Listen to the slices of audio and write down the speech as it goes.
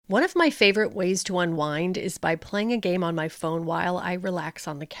One of my favorite ways to unwind is by playing a game on my phone while I relax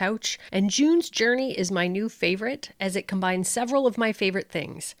on the couch, and June's Journey is my new favorite as it combines several of my favorite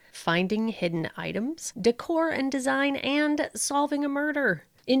things: finding hidden items, decor and design, and solving a murder.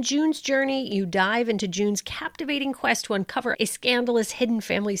 In June's Journey, you dive into June's captivating quest to uncover a scandalous hidden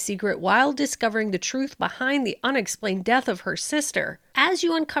family secret while discovering the truth behind the unexplained death of her sister. As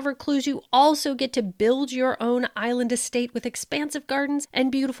you uncover clues, you also get to build your own island estate with expansive gardens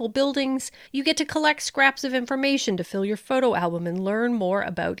and beautiful buildings. You get to collect scraps of information to fill your photo album and learn more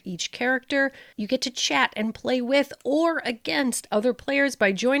about each character. You get to chat and play with or against other players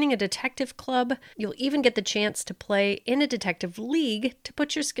by joining a detective club. You'll even get the chance to play in a detective league to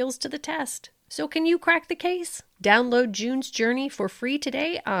put your skills to the test. So can you crack the case? Download June's Journey for free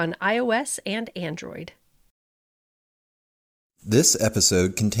today on iOS and Android. This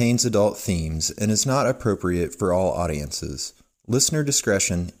episode contains adult themes and is not appropriate for all audiences. Listener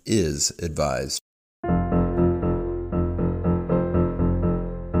discretion is advised.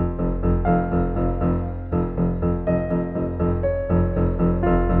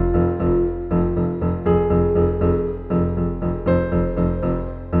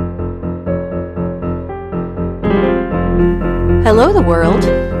 Hello, the world.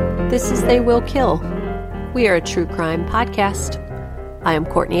 This is They Will Kill. We are a true crime podcast. I am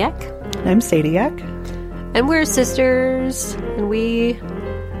Courtney Eck. I'm Sadie Eck. And we're sisters, and we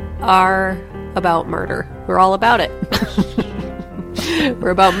are about murder. We're all about it.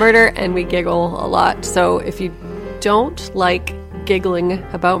 We're about murder, and we giggle a lot. So if you don't like giggling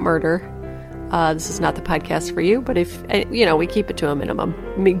about murder, this is not the podcast for you. But if, we keep it to a minimum.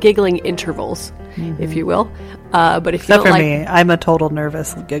 I mean, giggling intervals, if you will. But if Except you don't for me, I'm a total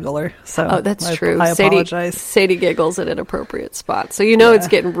nervous giggler. So that's true. I apologize. Sadie giggles at inappropriate spots. So it's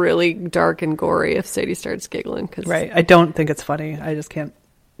getting really dark and gory if Sadie starts giggling. Right. I don't think it's funny. I just can't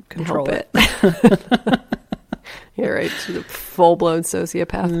control it. You're right. She's a full-blown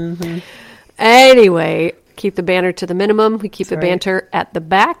sociopath. Mm-hmm. Anyway, keep the banter to the minimum. We keep the banter at the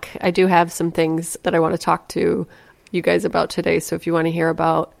back. I do have some things that I want to talk to you guys about today. So if you want to hear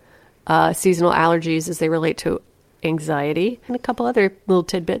about seasonal allergies as they relate to anxiety and a couple other little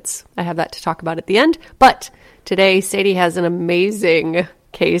tidbits, I have that to talk about at the end. But today, Sadie has an amazing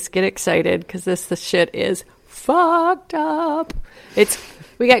case. Get excited because the shit is fucked up.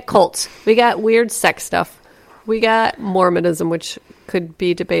 We got cults. We got weird sex stuff. We got Mormonism, which could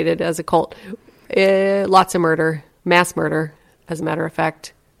be debated as a cult. Lots of murder, mass murder, as a matter of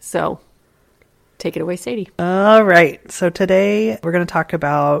fact. So take it away, Sadie. All right. So today we're going to talk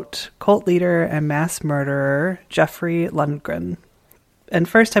about cult leader and mass murderer Jeffrey Lundgren. And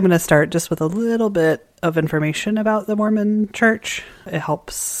first I'm going to start just with a little bit of information about the Mormon Church. It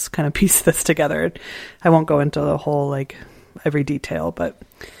helps kind of piece this together. I won't go into the whole, every detail, but...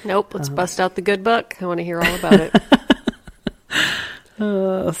 Nope. Let's bust out the good book. I want to hear all about it.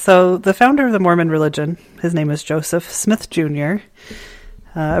 So the founder of the Mormon religion, his name is Joseph Smith Jr.,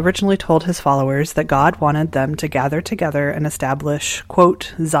 originally told his followers that God wanted them to gather together and establish,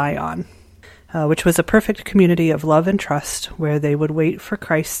 quote, Zion, which was a perfect community of love and trust where they would wait for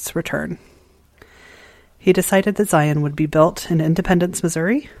Christ's return. He decided that Zion would be built in Independence,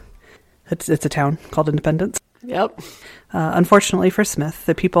 Missouri. It's a town called Independence. Yep. Unfortunately for Smith,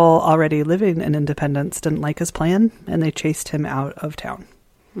 the people already living in Independence didn't like his plan, and they chased him out of town.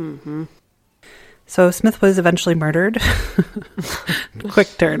 Mm-hmm. So Smith was eventually murdered. Quick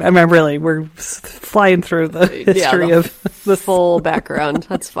turn. I mean, really, we're flying through the history of the full background.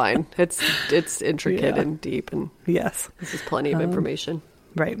 That's fine. It's intricate and deep, and yes, this is plenty of information.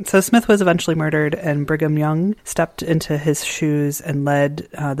 Right. So Smith was eventually murdered, and Brigham Young stepped into his shoes and led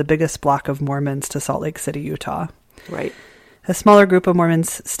the biggest block of Mormons to Salt Lake City, Utah. Right. A smaller group of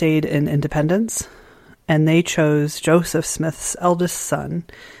Mormons stayed in Independence, and they chose Joseph Smith's eldest son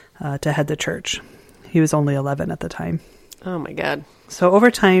to head the church. He was only 11 at the time. Oh, my God. So over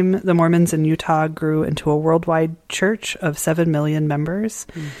time, the Mormons in Utah grew into a worldwide church of 7 million members.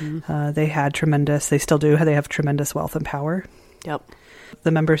 Mm-hmm. They still do, they have tremendous wealth and power. Yep.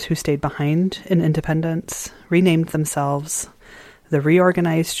 The members who stayed behind in Independence renamed themselves the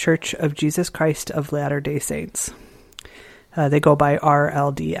Reorganized Church of Jesus Christ of Latter-day Saints. They go by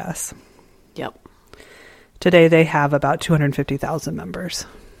RLDS. Yep. Today they have about 250,000 members.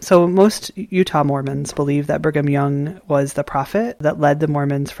 So most Utah Mormons believe that Brigham Young was the prophet that led the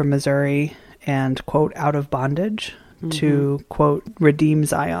Mormons from Missouri and, quote, out of bondage to, quote, redeem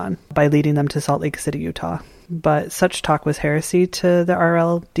Zion by leading them to Salt Lake City, Utah. But such talk was heresy to the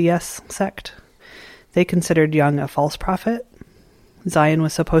RLDS sect. They considered Young a false prophet. Zion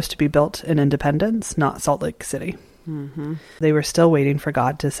was supposed to be built in Independence, not Salt Lake City. They were still waiting for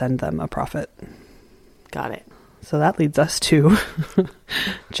God to send them a prophet. Got it. So that leads us to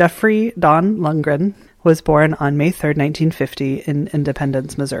Jeffrey Don Lundgren was born on May 3rd, 1950 in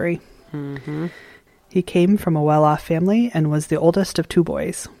Independence, Missouri. He came from a well-off family and was the oldest of 2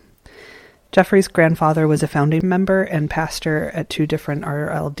 boys. Jeffrey's grandfather was a founding member and pastor at 2 different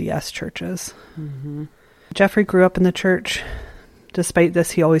RLDS churches. Jeffrey grew up in the church. Despite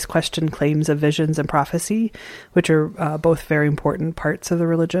this, he always questioned claims of visions and prophecy, which are both very important parts of the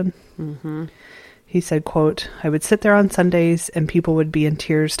religion. He said, quote, "I would sit there on Sundays and people would be in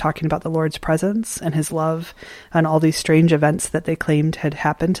tears talking about the Lord's presence and his love and all these strange events that they claimed had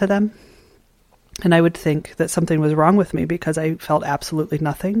happened to them. And I would think that something was wrong with me because I felt absolutely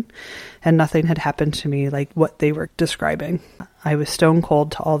nothing, and nothing had happened to me like what they were describing. I was stone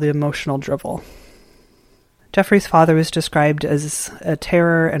cold to all the emotional drivel." Jeffrey's father was described as a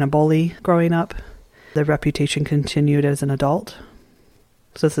terror and a bully growing up. The reputation continued as an adult.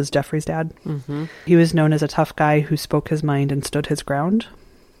 So this is Jeffrey's dad. He was known as a tough guy who spoke his mind and stood his ground.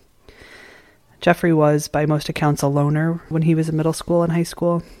 Jeffrey was, by most accounts, a loner when he was in middle school and high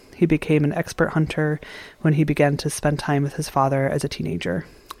school. He became an expert hunter when he began to spend time with his father as a teenager.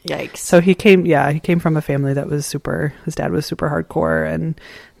 Yikes. So he came from a family that was his dad was super hardcore, and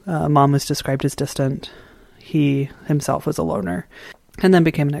mom was described as distant. He himself was a loner and then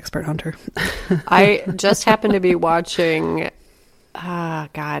became an expert hunter. I just happened to be watching,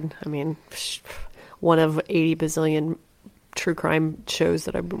 one of 80 bazillion true crime shows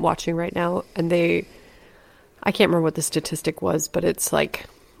that I'm watching right now. And I can't remember what the statistic was, but it's like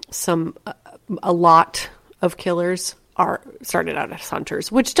a lot of killers started out as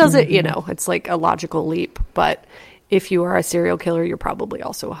hunters, which doesn't, it's like a logical leap. But if you are a serial killer, you're probably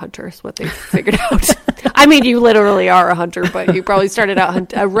also a hunter, is what they figured out. I mean, you literally are a hunter, but you probably started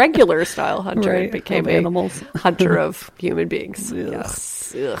out a regular style hunter and became animals. Hunter of human beings.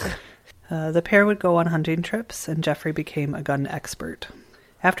 Yes. The pair would go on hunting trips, and Jeffrey became a gun expert.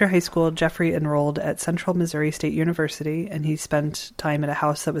 After high school, Jeffrey enrolled at Central Missouri State University, and he spent time at a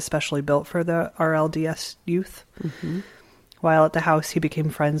house that was specially built for the RLDS youth. While at the house, he became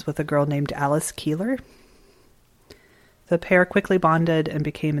friends with a girl named Alice Keeler. The pair quickly bonded and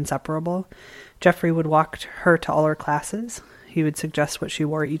became inseparable. Jeffrey would walk her to all her classes. He would suggest what she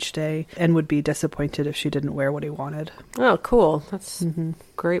wore each day and would be disappointed if she didn't wear what he wanted. Oh, cool. That's a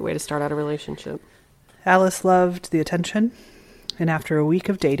great way to start out a relationship. Alice loved the attention, and after a week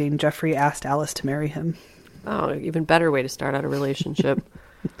of dating, Jeffrey asked Alice to marry him. Oh, even better way to start out a relationship.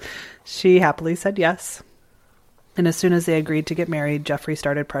 She happily said yes. And as soon as they agreed to get married, Jeffrey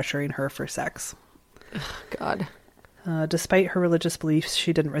started pressuring her for sex. Oh, God. Despite her religious beliefs,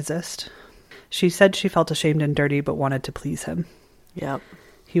 she didn't resist. She said she felt ashamed and dirty, but wanted to please him. Yep.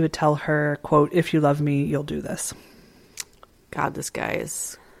 He would tell her, quote, "If you love me, you'll do this." God, this guy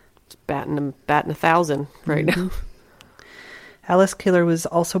is batting 1,000 right now. Alice Keeler was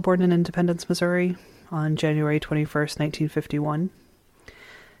also born in Independence, Missouri on January 21st, 1951.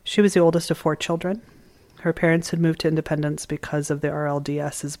 She was the oldest of 4 children. Her parents had moved to Independence because of the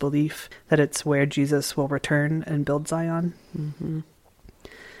RLDS's belief that it's where Jesus will return and build Zion.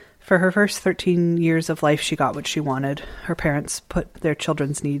 For her first 13 years of life, she got what she wanted. Her parents put their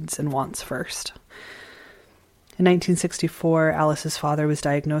children's needs and wants first. In 1964, Alice's father was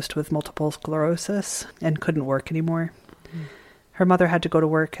diagnosed with multiple sclerosis and couldn't work anymore. Her mother had to go to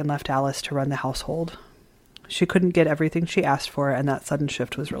work and left Alice to run the household. She couldn't get everything she asked for, and that sudden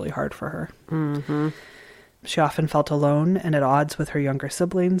shift was really hard for her. She often felt alone and at odds with her younger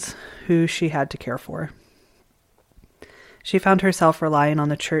siblings, who she had to care for. She found herself relying on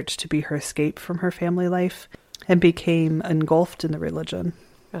the church to be her escape from her family life and became engulfed in the religion.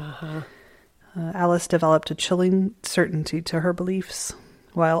 Alice developed a chilling certainty to her beliefs.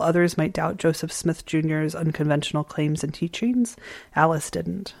 While others might doubt Joseph Smith Jr.'s unconventional claims and teachings, Alice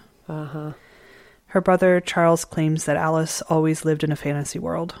didn't. Her brother Charles claims that Alice always lived in a fantasy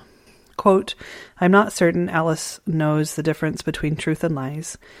world. Quote, "I'm not certain Alice knows the difference between truth and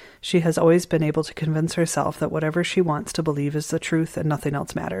lies. She has always been able to convince herself that whatever she wants to believe is the truth and nothing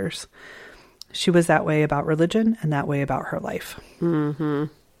else matters. She was that way about religion and that way about her life."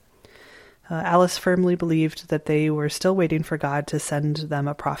 Alice firmly believed that they were still waiting for God to send them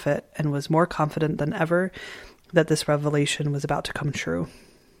a prophet and was more confident than ever that this revelation was about to come true.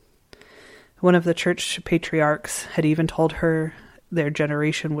 One of the church patriarchs had even told her their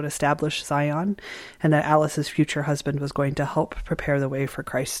generation would establish Zion, and that Alice's future husband was going to help prepare the way for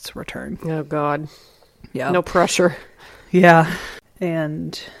Christ's return. Oh, God. Yeah. No pressure. Yeah.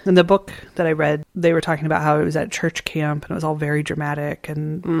 And in the book that I read, they were talking about how it was at church camp, and it was all very dramatic.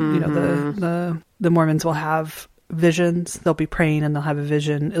 And, you know, the Mormons will have visions. They'll be praying and they'll have a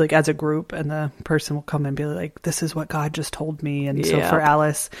vision, like as a group, and the person will come and be like, this is what God just told me. And so for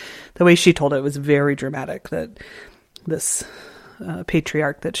Alice, the way she told it was very dramatic, that this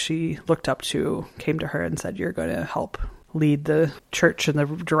patriarch that she looked up to came to her and said, you're going to help lead the church in the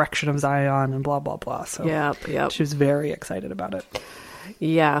direction of Zion and blah, blah, blah. So she was very excited about it.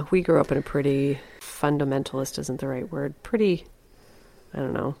 Yeah, we grew up in a pretty fundamentalist isn't the right word. Pretty, I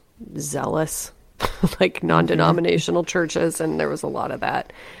don't know, zealous, like non-denominational churches. And there was a lot of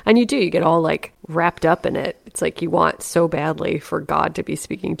that. And you get all like wrapped up in it. It's like you want so badly for God to be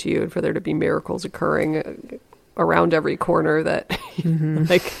speaking to you and for there to be miracles occurring around every corner that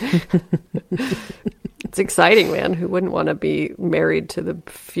like it's exciting, man. Who wouldn't want to be married to the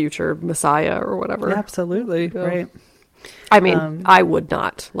future Messiah or whatever? Absolutely. Yeah. Right. I mean, I would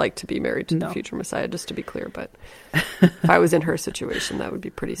not like to be married to the future Messiah, just to be clear, but if I was in her situation, that would be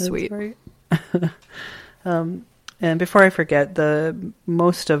pretty sweet. Right. And before I forget,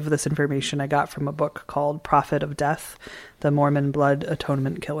 most of this information I got from a book called Prophet of Death, The Mormon Blood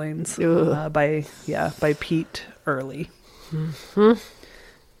Atonement Killings, by Pete Early. Mm-hmm.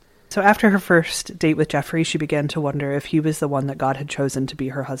 So after her first date with Jeffrey, she began to wonder if he was the one that God had chosen to be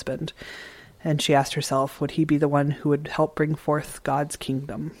her husband. And she asked herself, would he be the one who would help bring forth God's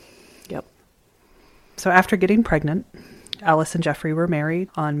kingdom? Yep. So after getting pregnant, Alice and Jeffrey were married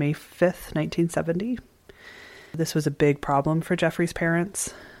on May 5th, 1970. This was a big problem for Jeffrey's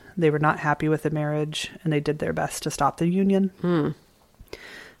parents. They were not happy with the marriage, and they did their best to stop the union.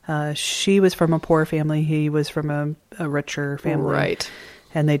 She was from a poor family. He was from a richer family. Right.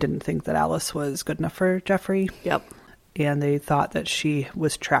 And they didn't think that Alice was good enough for Jeffrey. Yep. And they thought that she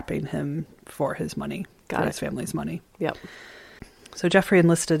was trapping him for his money, his family's money. Yep. So Jeffrey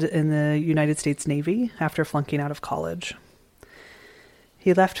enlisted in the United States Navy after flunking out of college.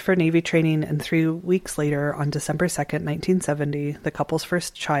 He left for Navy training, and 3 weeks later, on December 2nd, 1970, the couple's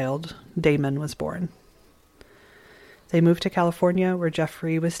first child, Damon, was born. They moved to California, where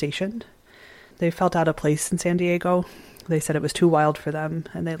Jeffrey was stationed. They felt out of place in San Diego. They said it was too wild for them,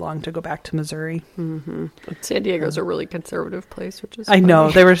 and they longed to go back to Missouri. Mm-hmm. San Diego's a really conservative place, which is funny. I know.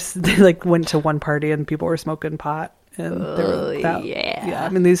 They like went to one party and people were smoking pot, and I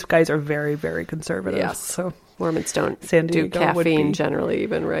mean, these guys are very, very conservative. Yes. So Mormons don't San do Diego caffeine generally,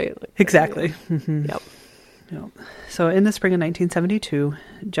 even, right? Like, exactly. Yeah. Mm-hmm. Yep. So in the spring of 1972,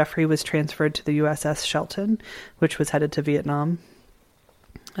 Jeffrey was transferred to the USS Shelton, which was headed to Vietnam.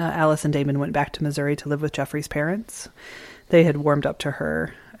 Alice and Damon went back to Missouri to live with Jeffrey's parents. They had warmed up to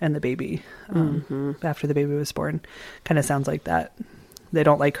her and the baby after the baby was born. Kind of sounds like that. They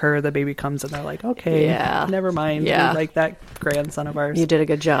don't like her. The baby comes and they're like, okay, never mind. Yeah. We like that grandson of ours. You did a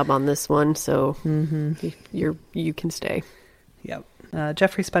good job on this one, so you can stay. Yep.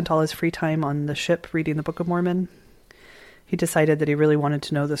 Jeffrey spent all his free time on the ship reading the Book of Mormon. He decided that he really wanted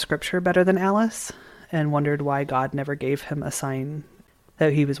to know the scripture better than Alice and wondered why God never gave him a sign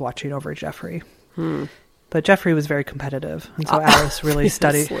that he was watching over Jeffrey. But Jeffrey was very competitive, and so Alice really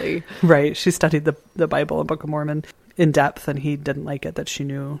studied. Right, she studied the Bible and Book of Mormon in depth, and he didn't like it that she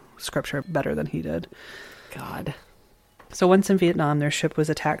knew scripture better than he did. God. So once in Vietnam, their ship was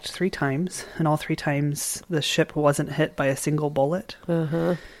attacked 3 times, and all 3 times the ship wasn't hit by a single bullet.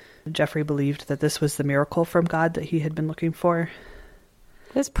 Jeffrey believed that this was the miracle from God that he had been looking for.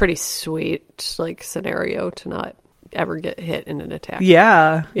 That's pretty sweet, like, scenario to not ever get hit in an attack.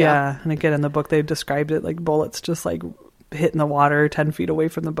 Yeah. And again, in the book, they described it like bullets just like hitting the water 10 feet away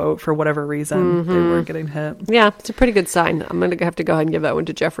from the boat for whatever reason. They weren't getting hit. Yeah, it's a pretty good sign. I'm going to have to go ahead and give that one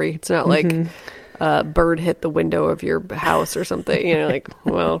to Jeffrey. It's not like a bird hit the window of your house or something. You know, like,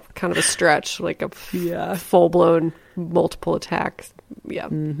 well, kind of a stretch, like a full-blown multiple attacks. Yeah.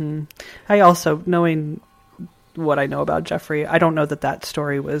 I also, knowing what I know about Jeffrey, I don't know that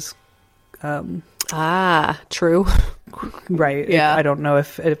story was... true. Right. Yeah. I don't know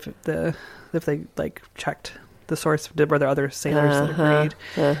if they like checked the source. Were there other sailors that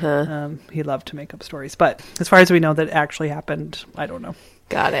agreed? He loved to make up stories, but as far as we know that actually happened, I don't know.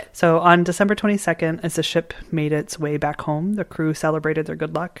 Got it. So on December 22nd, as the ship made its way back home, the crew celebrated their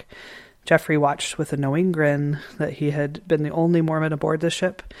good luck. Jeffrey watched with a knowing grin that he had been the only Mormon aboard the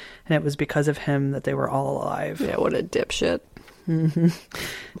ship, and it was because of him that they were all alive. Yeah, what a dipshit.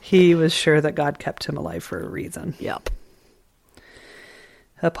 He was sure that God kept him alive for a reason. Yep.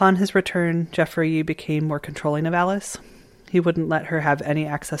 Upon his return, Jeffrey became more controlling of Alice. He wouldn't let her have any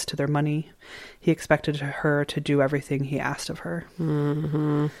access to their money. He expected her to do everything he asked of her.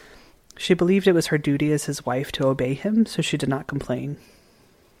 She believed it was her duty as his wife to obey him, so she did not complain.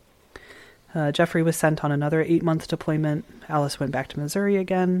 Jeffrey was sent on another 8-month deployment. Alice went back to Missouri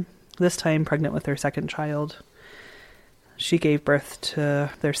again, this time pregnant with their second child. She gave birth to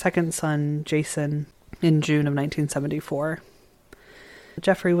their second son, Jason, in June of 1974.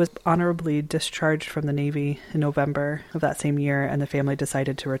 Jeffrey was honorably discharged from the Navy in November of that same year, and the family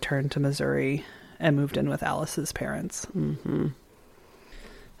decided to return to Missouri and moved in with Alice's parents. Mm-hmm.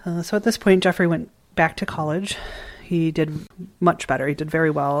 So at this point, Jeffrey went back to college. He did much better. He did very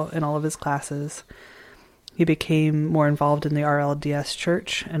well in all of his classes. He became more involved in the RLDS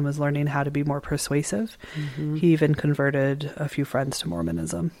church and was learning how to be more persuasive. Mm-hmm. He even converted a few friends to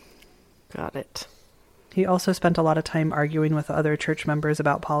Mormonism. Got it. He also spent a lot of time arguing with other church members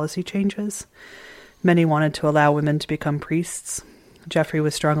about policy changes. Many wanted to allow women to become priests. Jeffrey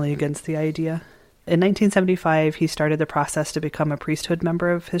was strongly against the idea. In 1975, he started the process to become a priesthood member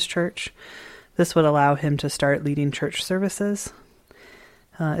of his church. This would allow him to start leading church services.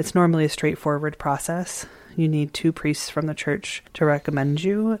 It's normally a straightforward process. You need 2 priests from the church to recommend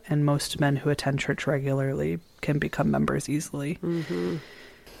you, and most men who attend church regularly can become members easily. Mm-hmm.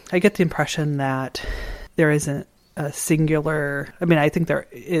 I get the impression that there isn't a singular... I mean, I think there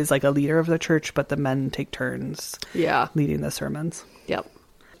is like a leader of the church, but the men take turns leading the sermons. Yep.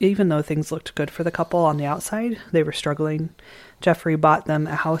 Even though things looked good for the couple on the outside, they were struggling. Jeffrey bought them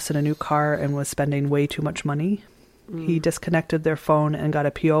a house and a new car and was spending way too much money. He disconnected their phone and got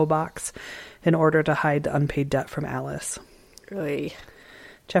a P.O. box in order to hide the unpaid debt from Alice. Oy.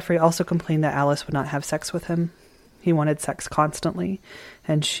 Jeffrey also complained that Alice would not have sex with him. He wanted sex constantly,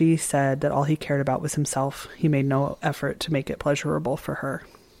 and she said that all he cared about was himself. He made no effort to make it pleasurable for her.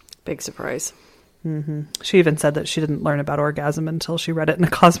 Big surprise. Mm-hmm. She even said that she didn't learn about orgasm until she read it in a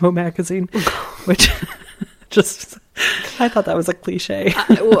Cosmo magazine, which just, I thought that was a cliche.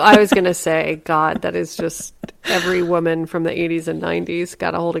 I was going to say, God, that is just every woman from the 80s and 90s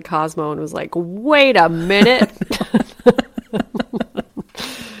got a hold of Cosmo and was like, wait a minute.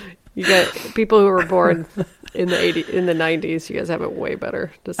 You got people who were born in the 90s. You guys have it way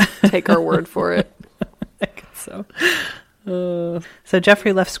better. Just take our word for it. I guess so. So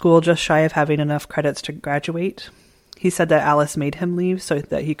Jeffrey left school just shy of having enough credits to graduate. He said that Alice made him leave so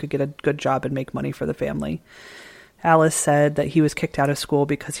that he could get a good job and make money for the family. Alice said that he was kicked out of school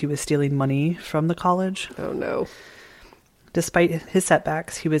because he was stealing money from the college. Oh, no. Despite his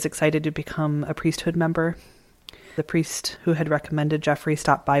setbacks, he was excited to become a priesthood member. The priest who had recommended Jeffrey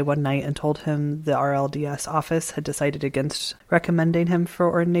stopped by one night and told him the RLDS office had decided against recommending him for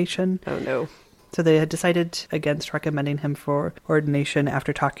ordination. Oh, no. So they had decided against recommending him for ordination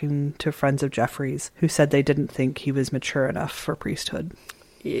after talking to friends of Jeffrey's who said they didn't think he was mature enough for priesthood.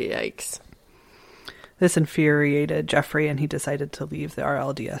 Yikes. This infuriated Jeffrey, and he decided to leave the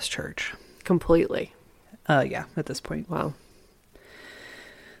RLDS church. Completely. Yeah, at this point. Wow.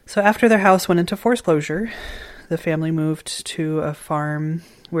 So after their house went into foreclosure, the family moved to a farm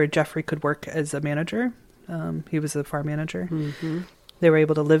where Jeffrey could work as a manager. He was a farm manager. Mm-hmm. They were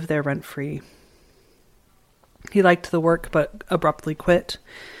able to live there rent-free. He liked the work, but abruptly quit.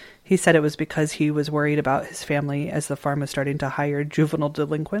 He said it was because he was worried about his family as the farm was starting to hire juvenile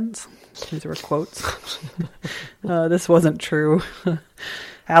delinquents. These were quotes. This wasn't true.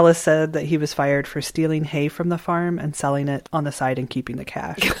 Alice said that he was fired for stealing hay from the farm and selling it on the side and keeping the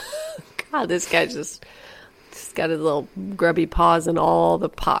cash. God, this guy just got his little grubby paws in all the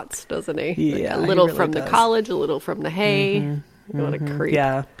pots, doesn't he? Yeah, like a little he really from does. the college, a little from the hay. Mm-hmm. What a creep.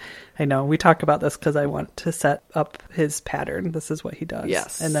 Yeah, I know. We talk about this because I want to set up his pattern. This is what he does.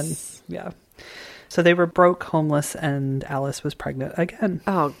 Yes. And then, yeah. So they were broke, homeless, and Alice was pregnant again.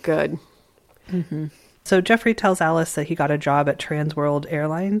 Oh, good. Mm-hmm. So Jeffrey tells Alice that he got a job at Trans World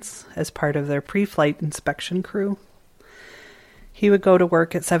Airlines as part of their pre-flight inspection crew. He would go to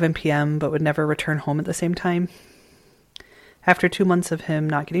work at 7 p.m. but would never return home at the same time. After 2 months of him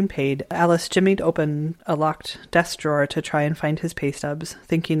not getting paid, Alice jimmied open a locked desk drawer to try and find his pay stubs,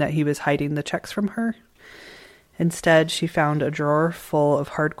 thinking that he was hiding the checks from her. Instead, she found a drawer full of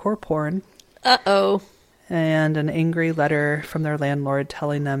hardcore porn. Uh-oh. And an angry letter from their landlord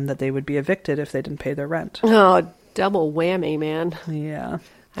telling them that they would be evicted if they didn't pay their rent. Oh, double whammy, man. Yeah.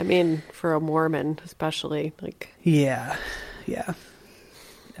 I mean, for a Mormon, especially. Yeah.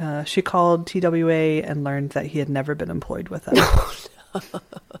 She called TWA and learned that he had never been employed with them.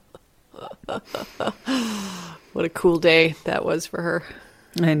 What a cool day that was for her.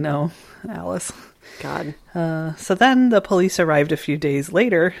 I know, Alice. God. So then the police arrived a few days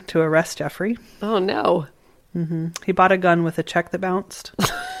later to arrest Jeffrey. Oh, no. Mm-hmm. He bought a gun with a check that bounced.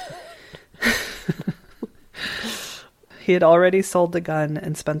 He had already sold the gun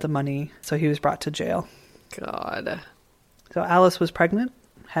and spent the money, so he was brought to jail. God. So Alice was pregnant,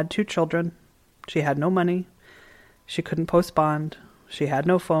 had 2 children. She had no money. She couldn't post bond. She had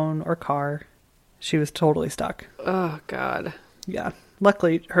no phone or car. She was totally stuck. Oh, God. Yeah.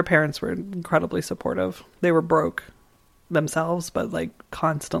 Luckily, her parents were incredibly supportive. They were broke themselves, but like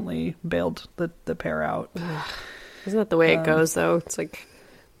constantly bailed the pair out. Isn't that the way it goes, though? It's like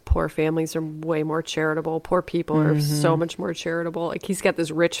poor families are way more charitable. Poor people are so much more charitable. Like, he's got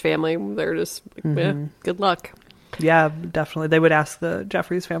this rich family. They're just, good luck. Yeah, definitely. They would ask the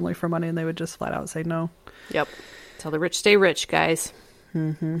Jeffries family for money, and they would just flat out say no. Yep. Tell the rich stay rich, guys.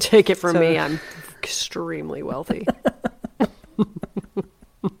 Take it from me. I'm extremely wealthy.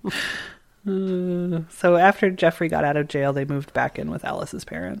 So after Jeffrey got out of jail, they moved back in with Alice's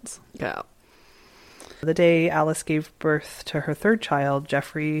parents. Yeah. The day Alice gave birth to her third child,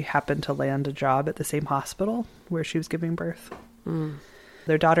 Jeffrey happened to land a job at the same hospital where she was giving birth.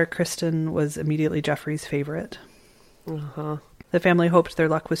 Their daughter, Kristen, was immediately Jeffrey's favorite. The family hoped their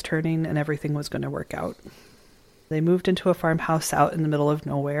luck was turning and everything was going to work out. They moved into a farmhouse out in the middle of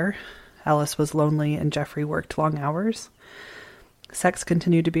nowhere. Alice was lonely and Jeffrey worked long hours. Sex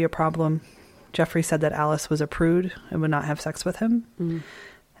continued to be a problem. Jeffrey said that Alice was a prude and would not have sex with him.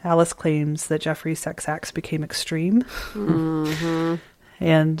 Alice claims that Jeffrey's sex acts became extreme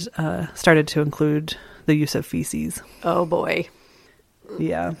and started to include the use of feces. Oh, boy.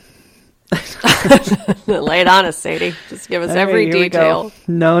 Yeah. Lay it on us, Sadie. Just give us every detail.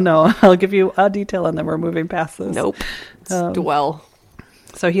 No. I'll give you a detail and then we're moving past this. Nope. Dwell.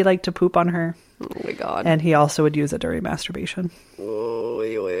 So he liked to poop on her. Oh, my God. And he also would use it during masturbation.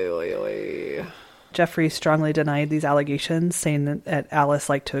 Jeffrey strongly denied these allegations, saying that Alice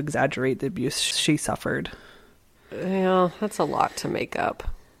liked to exaggerate the abuse she suffered. Yeah, that's a lot to make up.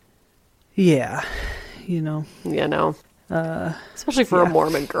 Yeah, you know. Especially for a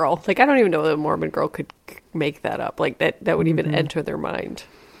Mormon girl. Like, I don't even know that a Mormon girl could make that up. Like, that would even enter their mind.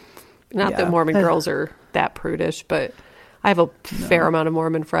 Not that Mormon girls are that prudish, but I have a fair amount of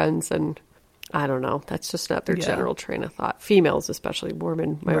Mormon friends, and I don't know. That's just not their general train of thought. Females, especially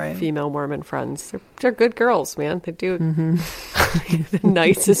my female Mormon friends, they're good girls, man. They do the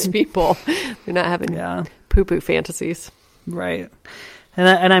nicest people. They're not having poo-poo fantasies. Right.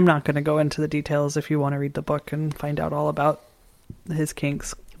 And I'm not going to go into the details. If you want to read the book and find out all about his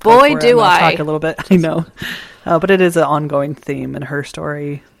kinks. Boy, do I. Talk a little bit. I know. But it is an ongoing theme in her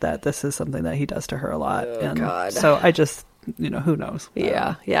story that this is something that he does to her a lot. Oh, God. So I just... who knows?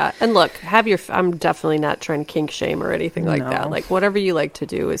 Yeah. And look, I'm definitely not trying to kink shame or anything like that. Like, whatever you like to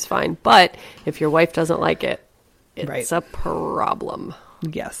do is fine. But if your wife doesn't like it, it's a problem.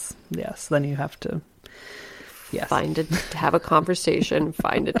 Yes. Then you have to have a conversation,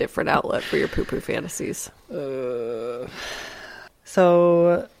 find a different outlet for your poo-poo fantasies.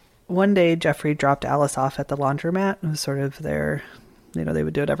 So one day Jeffrey dropped Alice off at the laundromat. It was sort of their... they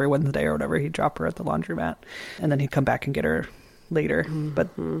would do it every Wednesday or whatever. He'd drop her at the laundromat and then he'd come back and get her later. But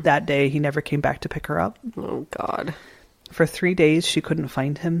that day he never came back to pick her up. Oh, God. For 3 days, she couldn't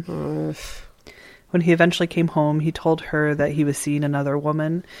find him. When he eventually came home, he told her that he was seeing another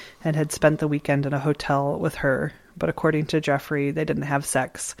woman and had spent the weekend in a hotel with her. But according to Jeffrey, they didn't have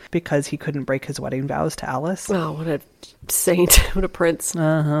sex because he couldn't break his wedding vows to Alice. Oh, what a saint. What a prince.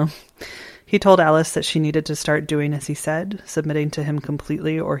 He told Alice that she needed to start doing as he said, submitting to him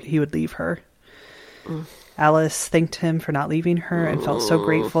completely, or he would leave her. Alice thanked him for not leaving her and felt so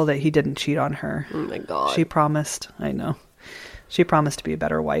grateful that he didn't cheat on her. Oh, my God. She promised to be a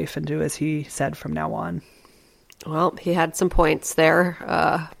better wife and do as he said from now on. Well, he had some points there.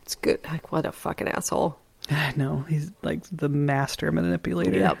 It's good. Like, what a fucking asshole. I know. He's like the master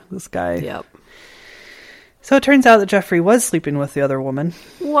manipulator. This guy. Yep. So it turns out that Jeffrey was sleeping with the other woman.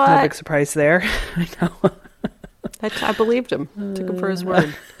 What? No big surprise there. I know. I believed him. Took him for his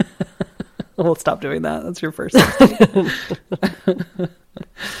word. We'll stop doing that. That's your first mistake.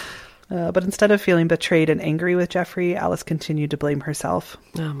 But instead of feeling betrayed and angry with Jeffrey, Alice continued to blame herself.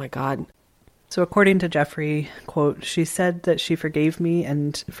 Oh, my God. So according to Jeffrey, quote, she said that she forgave me,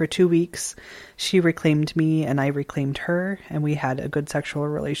 and for 2 weeks, she reclaimed me and I reclaimed her, and we had a good sexual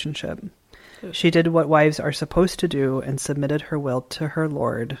relationship. She did what wives are supposed to do and submitted her will to her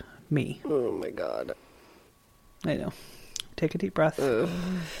lord, me. Oh, my God. I know. Take a deep breath. I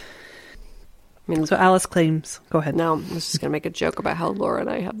mean, so Alice claims... Go ahead. No, I was just going to make a joke about how Laura and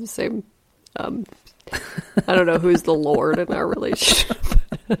I have the same... I don't know who's the lord in our relationship.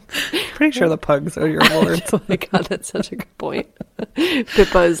 Pretty sure the pugs are your lords. Oh, my God, that's such a good point.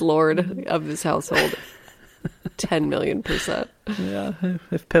 Pippa is lord of his household. 10 million %. Yeah,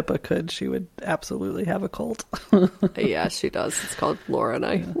 if Pippa could, she would absolutely have a cult. Yeah, she does. It's called Laura and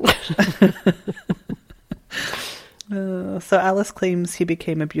I. So Alice claims he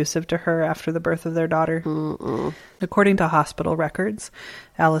became abusive to her after the birth of their daughter. According to hospital records,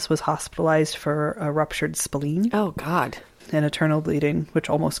 Alice was hospitalized for a ruptured spleen. Oh, God. And internal bleeding, which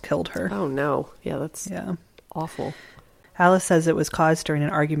almost killed her. Oh, no. Yeah, that's awful. Alice says it was caused during an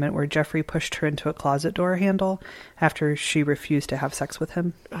argument where Jeffrey pushed her into a closet door handle after she refused to have sex with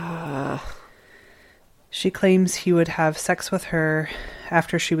him. She claims he would have sex with her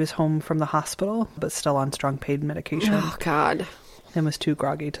after she was home from the hospital, but still on strong pain medication. Oh, God. And was too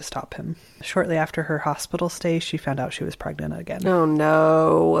groggy to stop him. Shortly after her hospital stay, she found out she was pregnant again. Oh,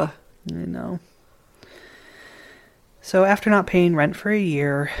 no. I know. So after not paying rent for a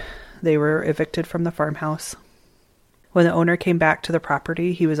year, they were evicted from the farmhouse. When the owner came back to the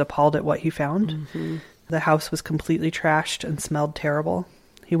property, he was appalled at what he found. The house was completely trashed and smelled terrible.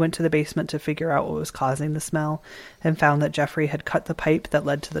 He went to the basement to figure out what was causing the smell and found that Jeffrey had cut the pipe that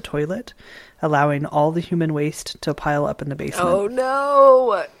led to the toilet, allowing all the human waste to pile up in the basement. Oh,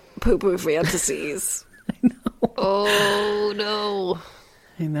 no. Poo-poo fantasies. I know. Oh, no.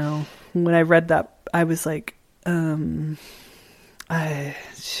 I know. When I read that, I was like, yeah,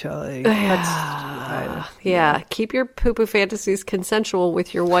 keep your poo-poo fantasies consensual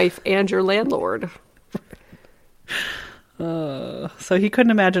with your wife and your landlord. So he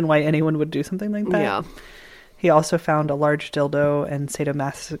couldn't imagine why anyone would do something like that. Yeah. He also found a large dildo and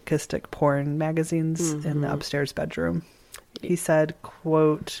sadomasochistic porn magazines in the upstairs bedroom. He said,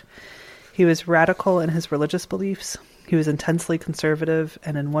 quote, he was radical in his religious beliefs. He was intensely conservative,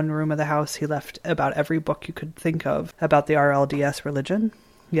 and in one room of the house he left about every book you could think of about the RLDS religion.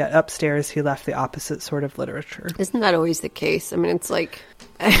 Yet upstairs he left the opposite sort of literature. Isn't that always the case? I mean, it's like,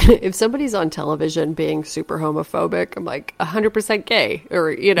 if somebody's on television being super homophobic, I'm like 100% gay. Or,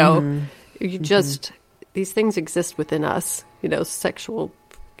 you know, you just, these things exist within us, you know, sexuality,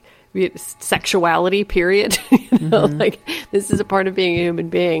 period. You know, like, this is a part of being a human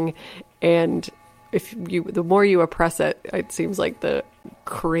being. And the more you oppress it, it seems like the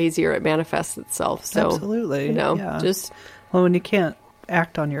crazier it manifests itself. So, absolutely. You know, well, when you can't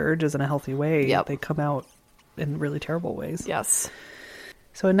act on your urges in a healthy way, Yep. they come out in really terrible ways. Yes.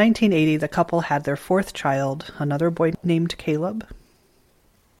 So in 1980, the couple had their fourth child, another boy named Caleb.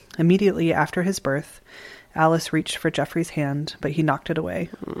 Immediately after his birth, Alice reached for Jeffrey's hand, but he knocked it away.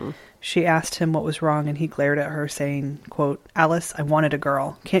 She asked him what was wrong, and he glared at her, saying, quote, Alice, I wanted a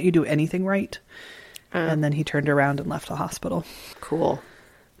girl. Can't you do anything right? And then he turned around and left the hospital. Cool.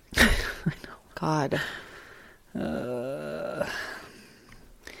 I know. God.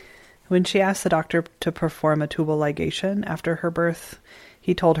 When she asked the doctor to perform a tubal ligation after her birth,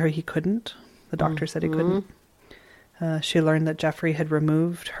 he told her he couldn't. The doctor said he couldn't. She learned that Jeffrey had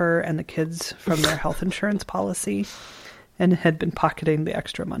removed her and the kids from their health insurance policy and had been pocketing the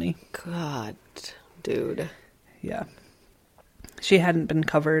extra money. God, dude. Yeah. She hadn't been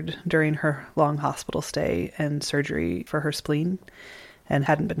covered during her long hospital stay and surgery for her spleen, and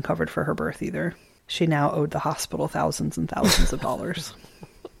hadn't been covered for her birth either. She now owed the hospital thousands and thousands of dollars.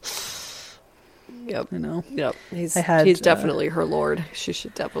 Yep. I know. Yep. He's definitely her lord. She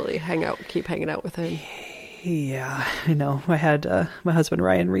should definitely keep hanging out with him. Yeah, I know. I had my husband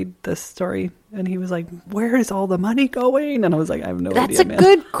Ryan read this story, and he was like, where is all the money going? And I was like, I have no idea, man. That's a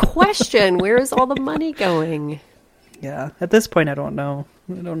good question. Where is all the money going? Yeah. At this point, I don't know.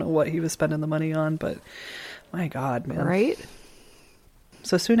 I don't know what he was spending the money on, but my God, man. Right?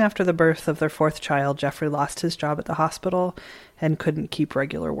 So soon after the birth of their fourth child, Jeffrey lost his job at the hospital and couldn't keep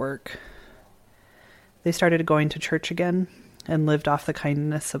regular work. They started going to church again and lived off the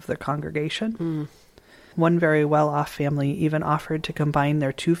kindness of their congregation. One very well-off family even offered to combine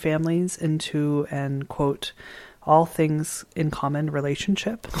their two families into an, quote, all things in common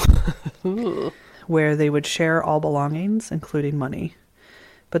relationship, where they would share all belongings, including money.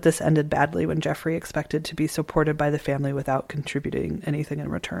 But this ended badly when Jeffrey expected to be supported by the family without contributing anything in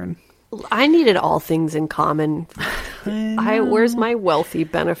return. I needed all things in common. Where's my wealthy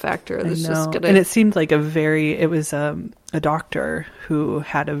benefactor that's just gonna... And it seemed like it was a doctor who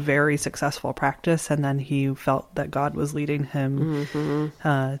had a very successful practice, and then he felt that God was leading him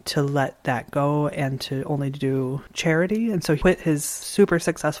to let that go and to only do charity. And so he quit his super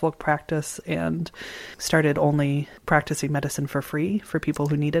successful practice and started only practicing medicine for free for people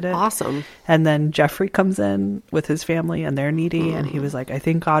who needed it. Awesome. And then Jeffrey comes in with his family, and they're needy, and he was like, I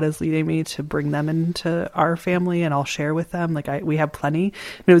think God is leading me to bring them into our family, and I'll share with them. Like, we have plenty.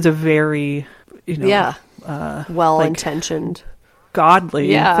 And it was a very, well-intentioned, godly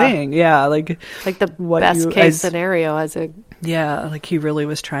thing. Yeah, like the best case scenario as a Yeah, like he really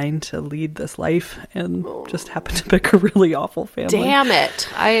was trying to lead this life and just happened to pick a really awful family. Damn it.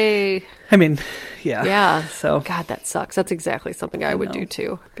 I mean, yeah. Yeah. So God, that sucks. That's exactly something I would do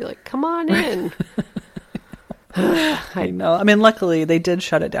too. I'd be like, come on in. I know. I mean, luckily they did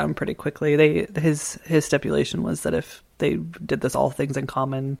shut it down pretty quickly. His stipulation was that if they did this all things in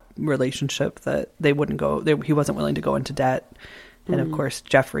common relationship, that they wouldn't go. He wasn't willing to go into debt, and of course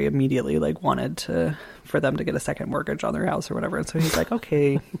Jeffrey immediately wanted for them to get a second mortgage on their house or whatever. And so he's like,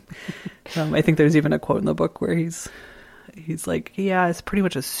 okay. I think there's even a quote in the book where he's like, yeah, it's pretty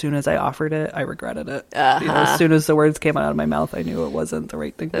much as soon as I offered it, I regretted it. As soon as the words came out of my mouth, I knew it wasn't the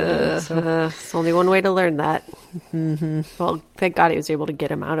right thing to do. So. It's only one way to learn that. Mm-hmm. Well, thank God he was able to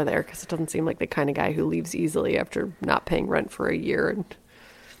get him out of there, because it doesn't seem like the kind of guy who leaves easily after not paying rent for a year. And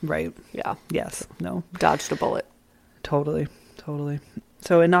right. Yeah. Yes. No. Dodged a bullet. Totally.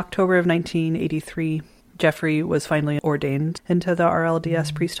 So in October of 1983, Jeffrey was finally ordained into the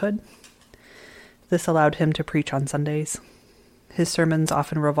RLDS priesthood. This allowed him to preach on Sundays. His sermons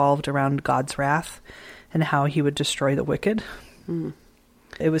often revolved around God's wrath and how he would destroy the wicked.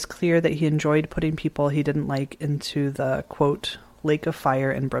 It was clear that he enjoyed putting people he didn't like into the, quote, lake of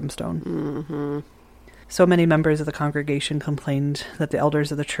fire and brimstone. Mm-hmm. So many members of the congregation complained that the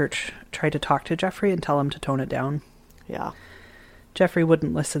elders of the church tried to talk to Jeffrey and tell him to tone it down. Yeah. Jeffrey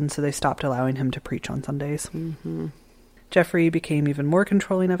wouldn't listen, so they stopped allowing him to preach on Sundays. Mm-hmm. Jeffrey became even more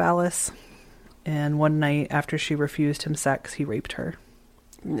controlling of Alice. And one night, after she refused him sex, he raped her.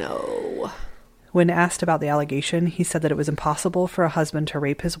 No. When asked about the allegation, he said that it was impossible for a husband to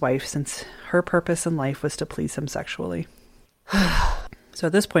rape his wife since her purpose in life was to please him sexually. So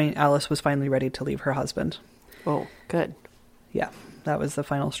at this point, Alice was finally ready to leave her husband. Oh, good. Yeah, that was the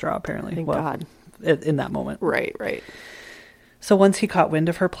final straw, apparently. Thank God. In that moment. Right. So once he caught wind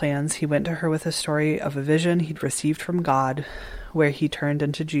of her plans, he went to her with a story of a vision he'd received from God, where he turned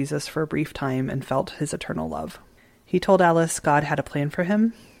into Jesus for a brief time and felt his eternal love. He told Alice God had a plan for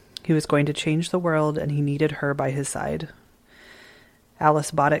him. He was going to change the world, and he needed her by his side.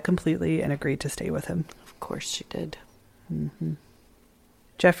 Alice bought it completely and agreed to stay with him. Of course she did. Mm-hmm.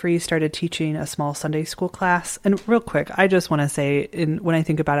 Jeffrey started teaching a small Sunday school class. And real quick, I just want to say, when I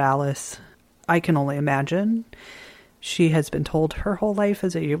think about Alice, I can only imagine she has been told her whole life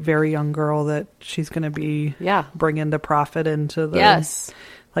as a very young girl that she's going to be bringing the prophet into the,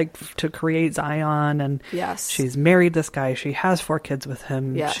 to create Zion. And she's married this guy. She has 4 kids with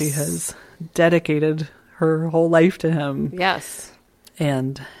him. Yes. She has dedicated her whole life to him. Yes.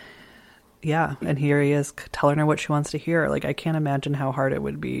 And and here he is telling her what she wants to hear. Like, I can't imagine how hard it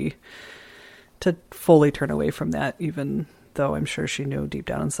would be to fully turn away from that, even though I'm sure she knew deep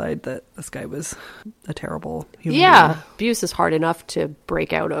down inside that this guy was a terrible human being. Abuse is hard enough to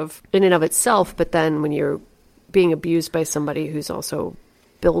break out of in and of itself, but then when you're being abused by somebody who's also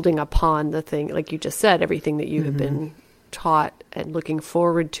building upon the thing, like you just said, everything that you have been taught and looking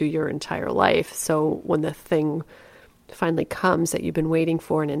forward to your entire life. So when the thing finally comes that you've been waiting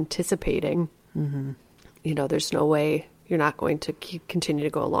for and anticipating, there's no way you're not going to continue to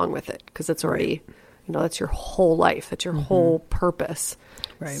go along with it, because it's already... that's your whole life. That's your whole purpose.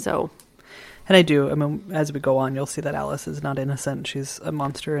 Right. So. And I mean, as we go on, you'll see that Alice is not innocent. She's a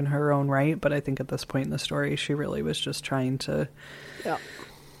monster in her own right. But I think at this point in the story, she really was just trying to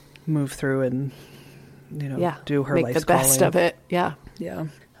move through and, do her life's calling. Make the best of it. Yeah. Yeah.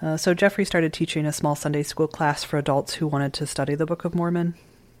 So Jeffrey started teaching a small Sunday school class for adults who wanted to study the Book of Mormon.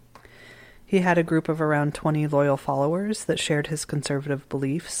 He had a group of around 20 loyal followers that shared his conservative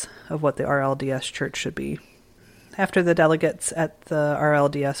beliefs of what the RLDS church should be. After the delegates at the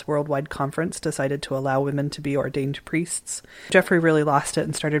RLDS Worldwide Conference decided to allow women to be ordained priests, Jeffrey really lost it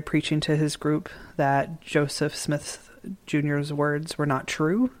and started preaching to his group that Joseph Smith Jr.'s words were not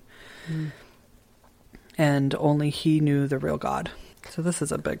true, and only he knew the real God. So this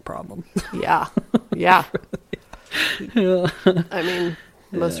is a big problem. Yeah. I mean...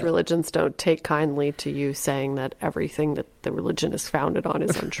 Most religions don't take kindly to you saying that everything that the religion is founded on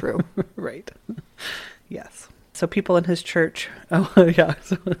is untrue. Right. Yes. So people in his church... I'm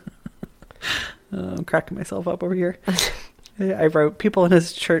cracking myself up over here. I wrote, people in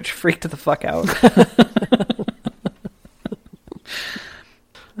his church freaked the fuck out.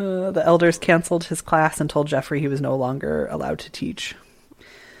 The elders canceled his class and told Jeffrey he was no longer allowed to teach.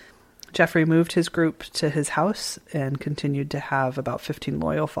 Jeffrey moved his group to his house and continued to have about 15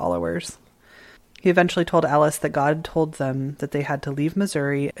 loyal followers. He eventually told Alice that God told them that they had to leave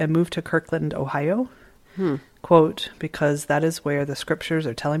Missouri and move to Kirkland, Ohio. Quote, because that is where the scriptures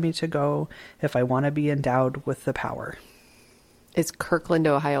are telling me to go if I want to be endowed with the power. Is Kirkland,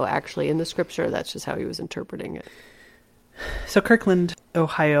 Ohio actually in the scripture? That's just how he was interpreting it. So Kirkland,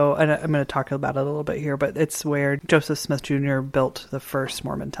 Ohio, and I'm going to talk about it a little bit here, but it's where Joseph Smith Jr. built the first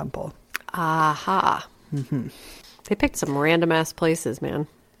Mormon temple. Aha. Mm-hmm. They picked some random-ass places, man.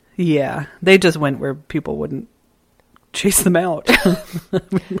 Yeah, they just went where people wouldn't chase them out.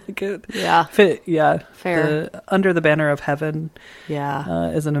 Yeah. Fair. Under the Banner of Heaven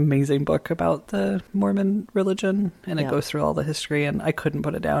Yeah. is an amazing book about the Mormon religion, and it goes through all the history, and I couldn't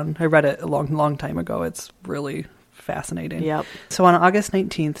put it down. I read it a long time ago. It's really fascinating. Yep. So on August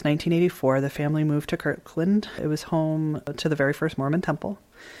 19th, 1984, the family moved to Kirkland. It was home to the very first Mormon temple.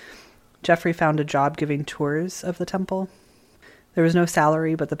 Jeffrey found a job giving tours of the temple. There was no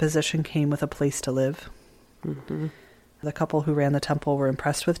salary, but the position came with a place to live. Mm-hmm. The couple who ran the temple were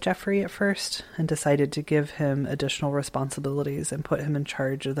impressed with Jeffrey at first and decided to give him additional responsibilities and put him in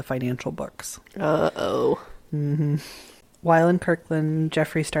charge of the financial books. Uh-oh. Mm-hmm. While in Kirkland,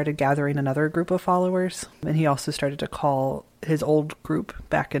 Jeffrey started gathering another group of followers, and he also started to call his old group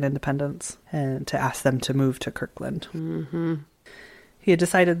back in Independence and to ask them to move to Kirkland. Mm-hmm. He had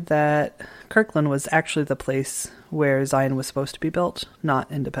decided that Kirkland was actually the place where Zion was supposed to be built,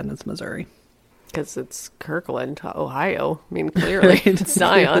 not Independence, Missouri. Because it's Kirkland, Ohio. I mean, clearly it's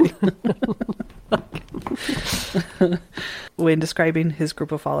Zion. When describing his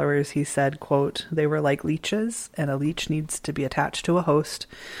group of followers, he said, quote, "They were like leeches, and a leech needs to be attached to a host.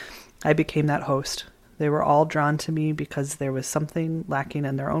 I became that host. They were all drawn to me because there was something lacking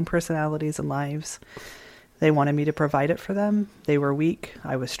in their own personalities and lives. They wanted me to provide it for them. They were weak.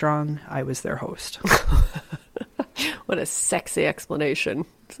 I was strong. I was their host." What a sexy explanation.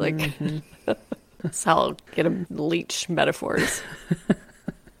 It's like, that's how I'll get him leech metaphors.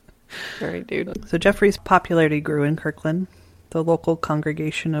 All right, dude. So Jeffrey's popularity grew in Kirkland. The local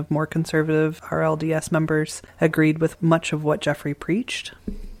congregation of more conservative RLDS members agreed with much of what Jeffrey preached.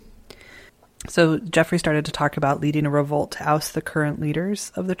 So Jeffrey started to talk about leading a revolt to oust the current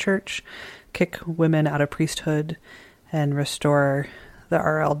leaders of the church, kick women out of priesthood, and restore the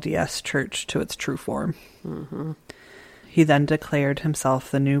RLDS church to its true form. Mm-hmm. He then declared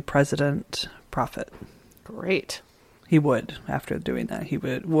himself the new president prophet. Great. He would, after doing that, he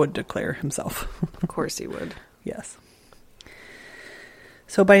would declare himself. Of course he would. Yes.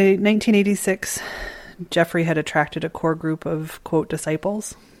 So by 1986, Jeffrey had attracted a core group of, quote,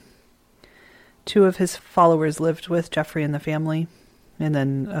 disciples. 2 of his followers lived with Jeffrey and the family, and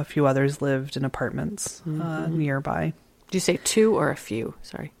then a few others lived in apartments nearby. Did you say 2 or a few?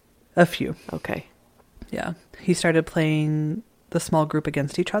 Sorry. A few. Okay. Yeah. He started playing the small group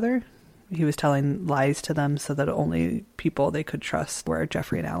against each other. He was telling lies to them so that only people they could trust were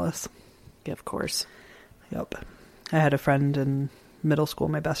Jeffrey and Alice. Yeah, of course. Yep. I had a friend in middle school,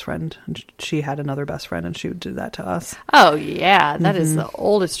 my best friend, and she had another best friend, and she would do that to us. Oh, yeah. That is the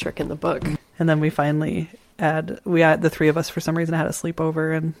oldest trick in the book. And then we finally had the 3 of us, for some reason, had a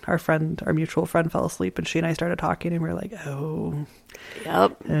sleepover, and our mutual friend fell asleep, and she and I started talking, and we were like, oh.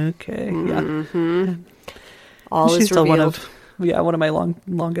 Yep. Okay. Mm-hmm. Yeah. All She's is still revealed. one of my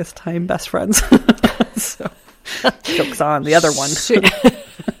longest time best friends. So, joke's on. The other one.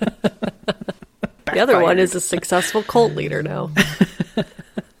 The other one is a successful cult leader now.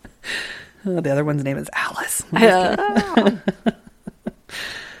 The other one's name is Alice.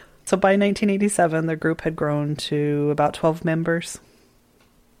 So by 1987, the group had grown to about 12 members.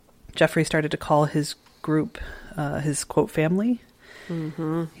 Jeffrey started to call his group his, quote, family.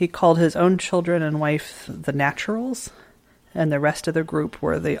 Mm-hmm. He called his own children and wife the naturals, and the rest of the group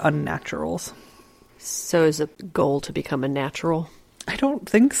were the unnaturals. So is the goal to become a natural? I don't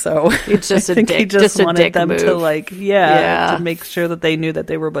think so. It's just I think he just wanted them move. to to make sure that they knew that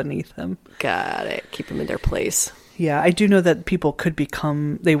they were beneath him. Got it. Keep them in their place. Yeah, I do know that people could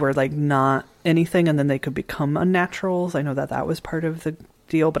they were like not anything, and then they could become unnaturals. I know that was part of the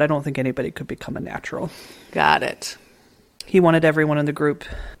deal, but I don't think anybody could become a natural. Got it. He wanted everyone in the group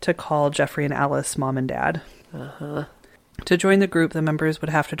to call Jeffrey and Alice mom and dad. Uh-huh. To join the group, the members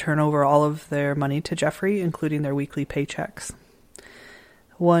would have to turn over all of their money to Jeffrey, including their weekly paychecks.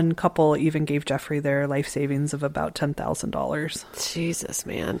 One couple even gave Jeffrey their life savings of about $10,000. Jesus,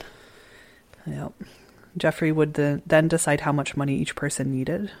 man. Yep. Jeffrey would then decide how much money each person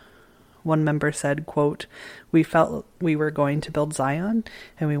needed. One member said, quote, "We felt we were going to build Zion,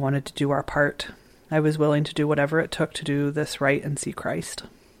 and we wanted to do our part. I was willing to do whatever it took to do this right and see Christ."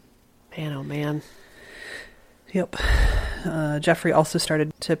 Man, oh man. Yep. Jeffrey also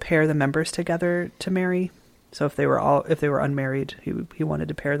started to pair the members together to marry. So if they were unmarried, he wanted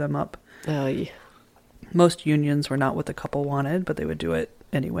to pair them up. Oh, yeah. Most unions were not what the couple wanted, but they would do it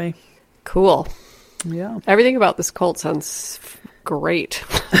anyway. Cool. Yeah. Everything about this cult sounds great.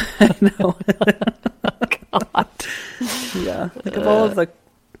 I know. God. Yeah. Like of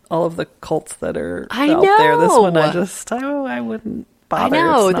all of the cults that are I out there, this one know. I wouldn't bother. I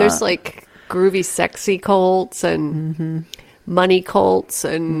know. It's There's not- like groovy, sexy cults and money cults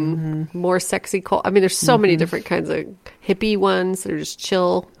and more sexy cult. I mean, there's so many different kinds of hippie ones that are just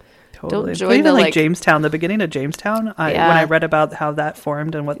chill. Totally. Don't join But even the, like like- Jamestown, the beginning of Jamestown, when I read about how that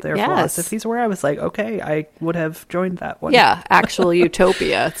formed and what their Yes. philosophies were, I was like, okay, I would have joined that one. Yeah, actual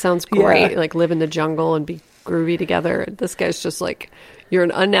utopia. It sounds great. Yeah. Like live in the jungle and be groovy together. This guy's just like, you're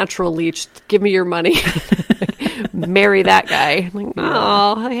an unnatural leech. Give me your money. Marry that guy. Like,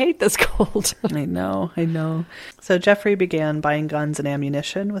 oh, I hate this cult. I know. So Jeffrey began buying guns and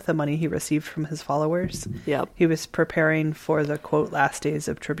ammunition with the money he received from his followers. Yep. He was preparing for the, quote, last days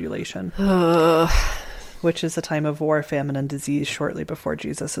of tribulation, which is a time of war, famine, and disease shortly before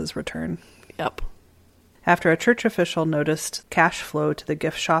Jesus' return. Yep. After a church official noticed cash flow to the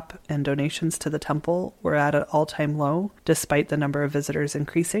gift shop and donations to the temple were at an all-time low, despite the number of visitors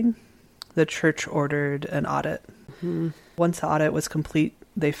increasing, the church ordered an audit. Once the audit was complete,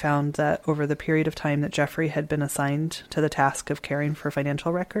 they found that over the period of time that Jeffrey had been assigned to the task of caring for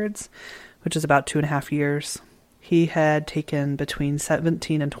financial records, which is about 2.5 years, he had taken between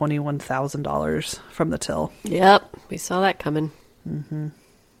 $17,000 and $21,000 from the till. Yep. We saw that coming.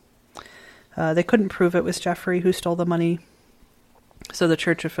 They couldn't prove it was Jeffrey who stole the money, so the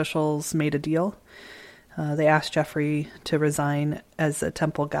church officials made a deal. They asked Jeffrey to resign as a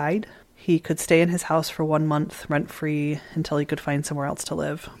temple guide. He could stay in his house for 1 month, rent-free, until he could find somewhere else to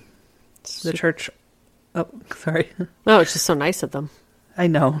live. The church... Oh, sorry. Oh, it's just so nice of them. I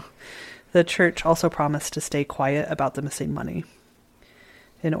know. The church also promised to stay quiet about the missing money.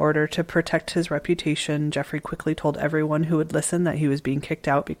 In order to protect his reputation, Jeffrey quickly told everyone who would listen that he was being kicked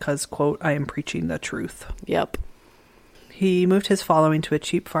out because, quote, I am preaching the truth. Yep. He moved his following to a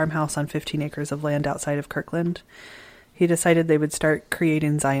cheap farmhouse on 15 acres of land outside of Kirkland. He decided they would start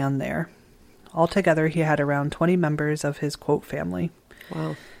creating Zion there. Altogether, he had around 20 members of his, quote, family.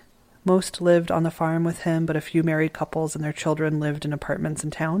 Wow. Most lived on the farm with him, but a few married couples and their children lived in apartments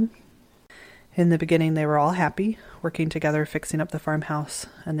in town. In the beginning, they were all happy, working together, fixing up the farmhouse,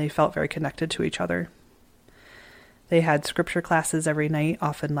 and they felt very connected to each other. They had scripture classes every night,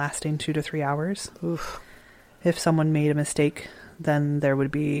 often lasting 2 to 3 hours. Oof. If someone made a mistake, then there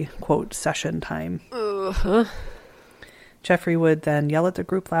would be, quote, session time. Jeffrey would then yell at the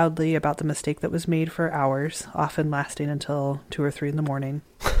group loudly about the mistake that was made for hours, often lasting until 2 or 3 in the morning.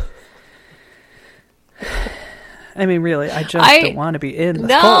 I mean, really, I don't want to be in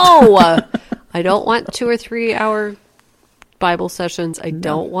this cult. No! I don't want 2 or 3 hour Bible sessions. I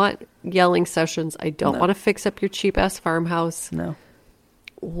don't want yelling sessions. I don't want to fix up your cheap-ass farmhouse. No.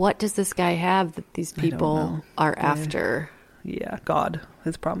 What does this guy have that these people are after? Yeah, God.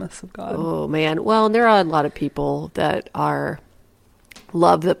 His promise of God. Oh, man. Well, there are a lot of people that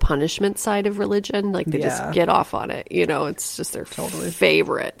love the punishment side of religion. Like, they just get off on it. You know, it's just their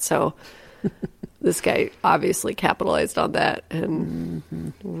favorite. So this guy obviously capitalized on that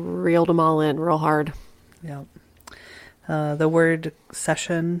and reeled them all in real hard. Yeah. The word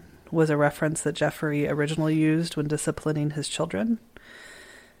session was a reference that Jeffrey originally used when disciplining his children.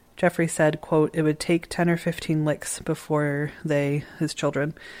 Jeffrey said, quote, it would take 10 or 15 licks before his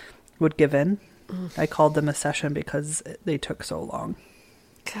children, would give in. I called them a session because they took so long.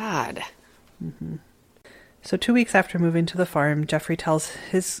 God. So 2 weeks after moving to the farm, Jeffrey tells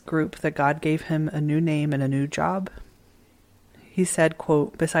his group that God gave him a new name and a new job. He said,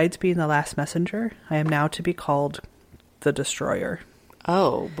 quote, besides being the last messenger, I am now to be called the Destroyer.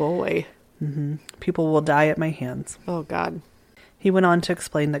 Oh, boy. People will die at my hands. Oh, God. He went on to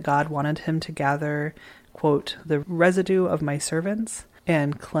explain that God wanted him to gather, quote, the residue of my servants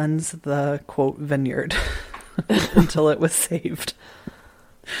and cleanse the, quote, vineyard until it was saved.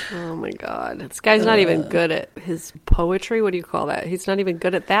 Oh, my God. This guy's not even good at his poetry. What do you call that? He's not even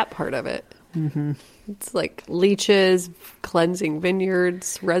good at that part of it. It's like leeches, cleansing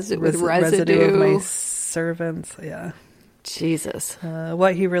vineyards, with residue. of my servants, yeah. Jesus.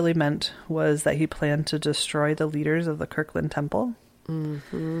 What he really meant was that he planned to destroy the leaders of the Kirkland Temple.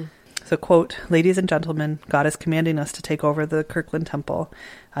 So, quote, ladies and gentlemen, God is commanding us to take over the Kirkland Temple.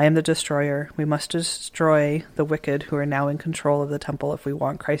 I am the destroyer. We must destroy the wicked who are now in control of the temple if we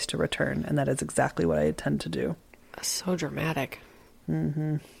want Christ to return, and that is exactly what I intend to do. So dramatic.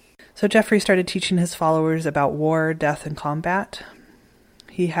 So Jeffrey started teaching his followers about war, death, and combat.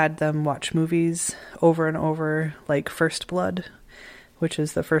 He had them watch movies over and over, like First Blood, which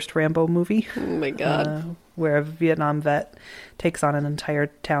is the first Rambo movie. Oh, my God. Where a Vietnam vet takes on an entire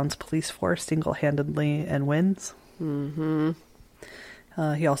town's police force single-handedly and wins. He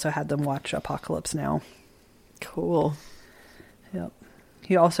also had them watch Apocalypse Now. Cool.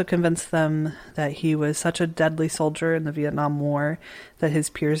 He also convinced them that he was such a deadly soldier in the Vietnam War that his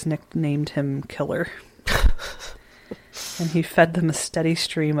peers nicknamed him Killer. And he fed them a steady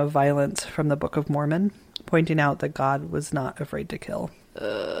stream of violence from the Book of Mormon, pointing out that God was not afraid to kill.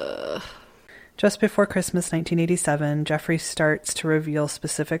 Just before Christmas 1987, Jeffrey starts to reveal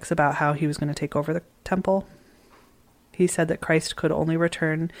specifics about how he was going to take over the temple. He said that Christ could only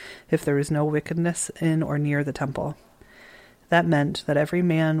return if there was no wickedness in or near the temple. That meant that every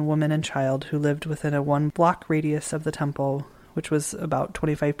man, woman, and child who lived within a 1-block radius of the temple, which was about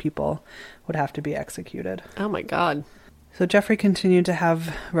 25 people, would have to be executed. Oh my God. So Jeffrey continued to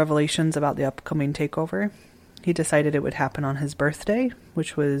have revelations about the upcoming takeover. He decided it would happen on his birthday,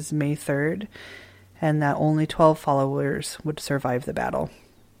 which was May 3rd, and that only 12 followers would survive the battle.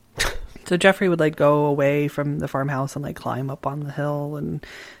 So Jeffrey would go away from the farmhouse and climb up on the hill and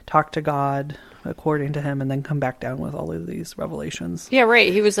talk to God according to him, and then come back down with all of these revelations. Yeah,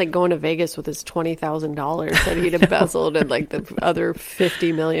 right. He was going to Vegas with his $20,000 that he'd embezzled and the other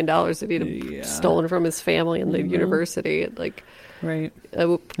 $50 million that he'd stolen from his family in the university. Right.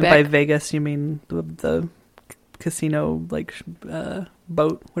 By Vegas, you mean the casino,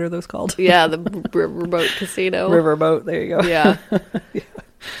 boat? What are those called? Yeah, the riverboat casino. Riverboat. There you go. Yeah. Yeah.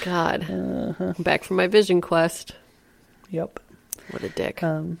 God. Back from my vision quest. Yep. What a dick.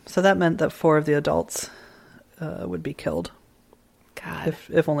 So that meant that 4 of the adults would be killed. God.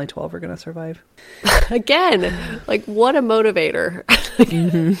 If only 12 are going to survive. Again, what a motivator.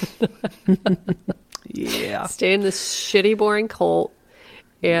 Yeah. Stay in this shitty, boring cult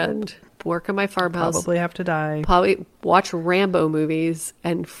and work on my farmhouse. Probably have to die. Probably watch Rambo movies,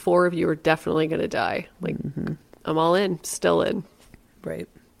 and 4 of you are definitely going to die. I'm all in. Still in. Right.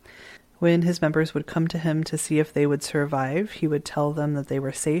 When his members would come to him to see if they would survive, he would tell them that they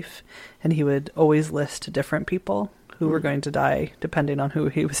were safe, and he would always list different people who were going to die, depending on who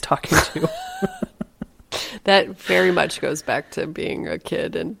he was talking to. That very much goes back to being a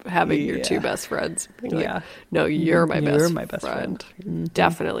kid and having your 2 best friends. No, you're my best friend. You're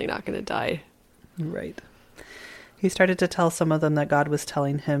definitely not going to die. Right. He started to tell some of them that God was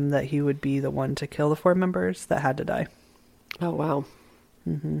telling him that he would be the one to kill the 4 members that had to die. Oh, wow.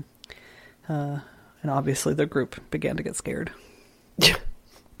 Mm-hmm. And obviously the group began to get scared.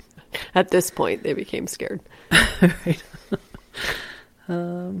 At this point, they became scared. Right.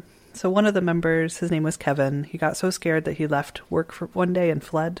 So one of the members, his name was Kevin, he got so scared that he left work for one day and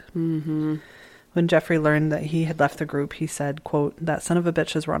fled. Mm-hmm. When Jeffrey learned that he had left the group, he said, quote, "That son of a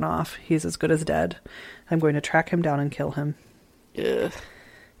bitch has run off. He's as good as dead. I'm going to track him down and kill him." Ugh.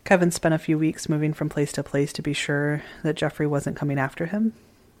 Kevin spent a few weeks moving from place to place to be sure that Jeffrey wasn't coming after him.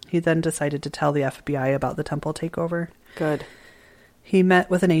 He then decided to tell the FBI about the temple takeover. Good. He met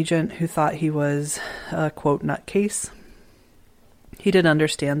with an agent who thought he was a, quote, nutcase. He didn't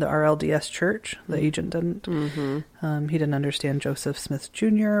understand the RLDS church. The agent didn't. Mm-hmm. He didn't understand Joseph Smith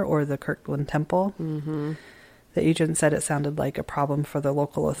Jr. or the Kirkland Temple. Mm-hmm. The agent said it sounded like a problem for the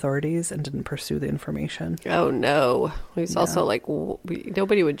local authorities and didn't pursue the information. Oh, no. He's also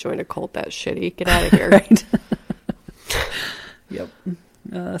nobody would join a cult that shitty. Get out of here. Right. Yep.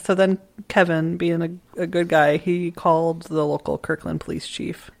 So then Kevin, being a good guy, he called the local Kirkland police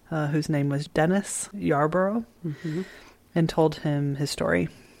chief, whose name was Dennis Yarborough, and told him his story.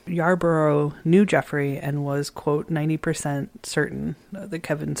 Yarborough knew Jeffrey and was, quote, 90% certain that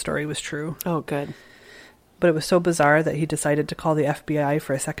Kevin's story was true. Oh, good. But it was so bizarre that he decided to call the FBI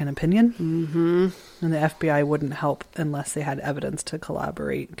for a second opinion. Mm-hmm. And the FBI wouldn't help unless they had evidence to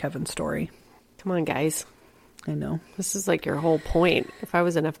corroborate Kevin's story. Come on, guys. I know. This is your whole point. If I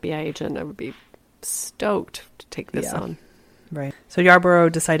was an FBI agent, I would be stoked to take this on. Right. So Yarborough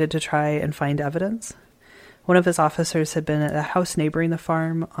decided to try and find evidence. One of his officers had been at a house neighboring the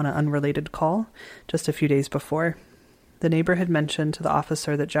farm on an unrelated call just a few days before. The neighbor had mentioned to the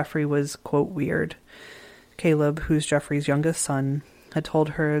officer that Jeffrey was, quote, weird. Caleb, who's Jeffrey's youngest son, had told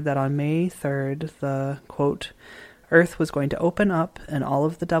her that on May 3rd, the, quote, earth was going to open up and all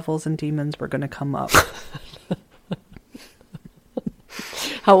of the devils and demons were going to come up.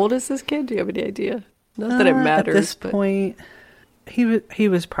 How old is this kid? Do you have any idea? Not that it matters. At this point, he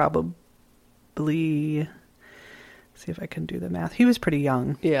was probably, see if I can do the math. He was pretty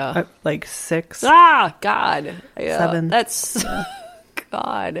young. Yeah. 6. Ah, God. Yeah, 7. That's,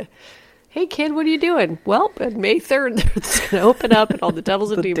 God. Hey, kid, what are you doing? Well, on May 3rd, it's going to open up and all the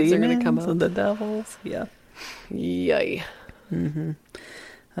devils and demons are going to come out. And the devils, yeah. Yay. Mm-hmm.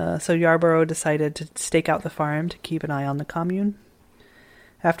 So Yarborough decided to stake out the farm to keep an eye on the commune.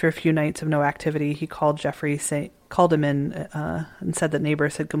 After a few nights of no activity, he called called him in and said that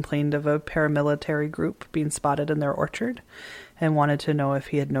neighbors had complained of a paramilitary group being spotted in their orchard and wanted to know if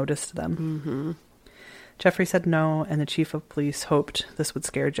he had noticed them. Mm-hmm. Jeffrey said no, and the chief of police hoped this would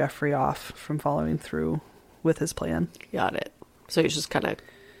scare Jeffrey off from following through with his plan. Got it. So he's just kind of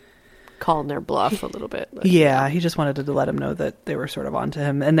calling their bluff a little bit. Yeah, he just wanted to let him know that they were sort of onto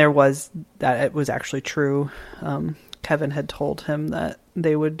him. And it was actually true. Kevin had told him that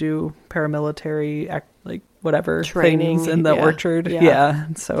they would do paramilitary, training things in the orchard. Yeah.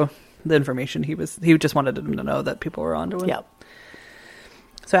 So the information he just wanted him to know that people were onto him. Yep.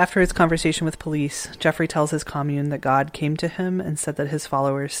 So after his conversation with police, Jeffrey tells his commune that God came to him and said that his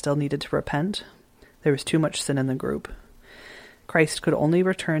followers still needed to repent. There was too much sin in the group. Christ could only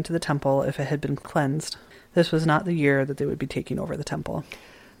return to the temple if it had been cleansed. This was not the year that they would be taking over the temple.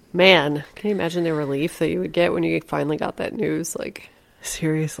 Man, can you imagine the relief that you would get when you finally got that news? Like,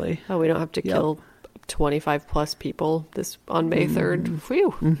 seriously. Oh, we don't have to kill 25 plus people on May 3rd.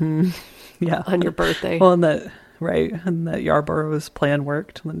 Phew. Mm-hmm. Yeah. On your birthday. Well, and that Yarborough's plan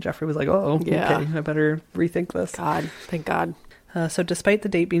worked. And then Jeffrey was like, okay, I better rethink this. God, thank God. So despite the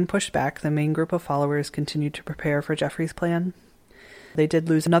date being pushed back, the main group of followers continued to prepare for Jeffrey's plan. They did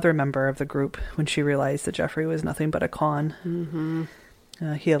lose another member of the group when she realized that Jeffrey was nothing but a con. Mm-hmm.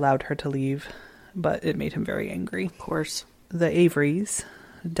 He allowed her to leave, but it made him very angry. Of course. The Averys,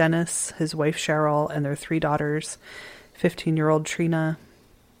 Dennis, his wife Cheryl, and their 3 daughters, 15-year-old Trina,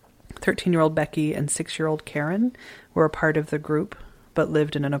 13-year-old Becky, and 6-year-old Karen, were a part of the group, but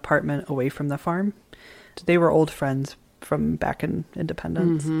lived in an apartment away from the farm. They were old friends from back in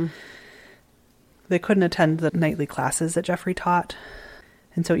Independence. Mm-hmm. They couldn't attend the nightly classes that Jeffrey taught.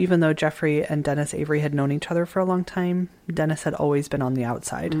 And so even though Jeffrey and Dennis Avery had known each other for a long time, Dennis had always been on the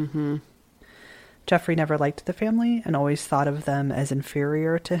outside. Mm-hmm. Jeffrey never liked the family and always thought of them as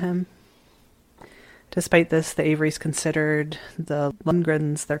inferior to him. Despite this, the Averys considered the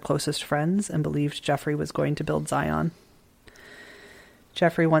Lundgrens their closest friends and believed Jeffrey was going to build Zion.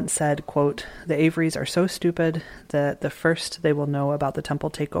 Jeffrey once said, quote, "The Averys are so stupid that the first they will know about the temple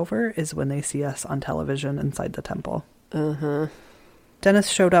takeover is when they see us on television inside the temple." Uh-huh. Dennis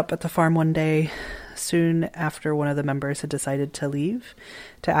showed up at the farm one day, soon after one of the members had decided to leave,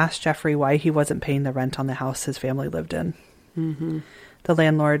 to ask Jeffrey why he wasn't paying the rent on the house his family lived in. Mm-hmm. The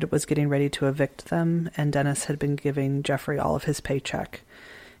landlord was getting ready to evict them, and Dennis had been giving Jeffrey all of his paycheck.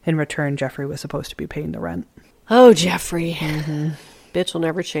 In return, Jeffrey was supposed to be paying the rent. Oh, Jeffrey. Mm-hmm. Bitch will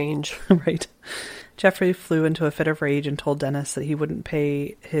never change. Right. Jeffrey flew into a fit of rage and told Dennis that he wouldn't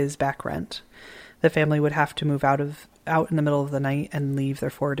pay his back rent. The family would have to move out in the middle of the night and leave their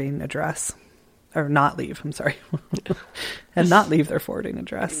forwarding address. Or not leave, I'm sorry. And not leave their forwarding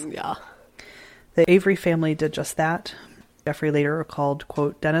address. Yeah. The Avery family did just that. Jeffrey later recalled,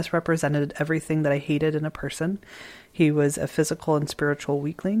 quote, "Dennis represented everything that I hated in a person. He was a physical and spiritual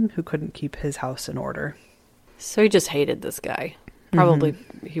weakling who couldn't keep his house in order." So he just hated this guy. Probably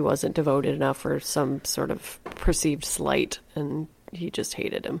he wasn't devoted enough or some sort of perceived slight, and he just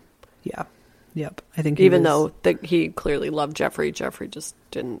hated him. Yeah. Yep. I think even though he clearly loved Jeffrey, Jeffrey just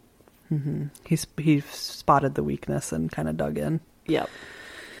didn't. Mm-hmm. He spotted the weakness and kind of dug in. Yep.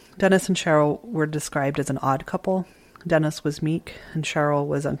 Dennis and Cheryl were described as an odd couple. Dennis was meek, and Cheryl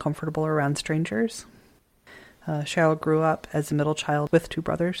was uncomfortable around strangers. Cheryl grew up as a middle child with 2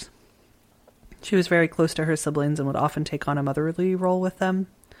 brothers. She was very close to her siblings and would often take on a motherly role with them.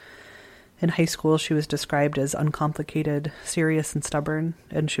 In high school, she was described as uncomplicated, serious, and stubborn,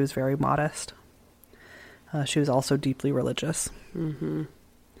 and she was very modest. She was also deeply religious. Mm-hmm.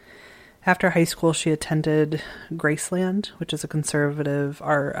 After high school, she attended Graceland, which is a conservative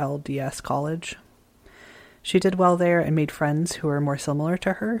RLDS college. She did well there and made friends who were more similar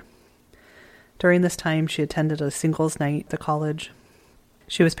to her. During this time, she attended a singles night at the college.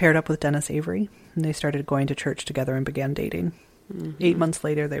 She was paired up with Dennis Avery, and they started going to church together and began dating. Mm-hmm. 8 months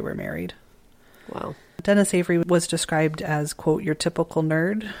later, they were married. Wow. Dennis Avery was described as, quote, "your typical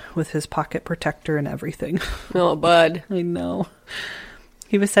nerd with his pocket protector and everything." Oh, bud. I know.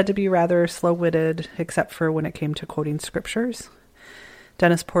 He was said to be rather slow-witted, except for when it came to quoting scriptures.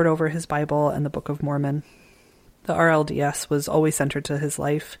 Dennis pored over his Bible and the Book of Mormon. The RLDS was always centered to his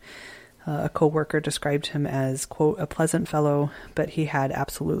life. A co-worker described him as, quote, "a pleasant fellow, but he had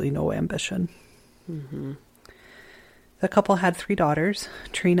absolutely no ambition." Mm-hmm. The couple had 3 daughters,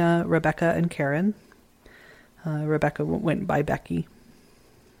 Trina, Rebecca, and Karen. Rebecca went by Becky.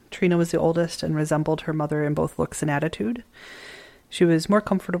 Trina was the oldest and resembled her mother in both looks and attitude. She was more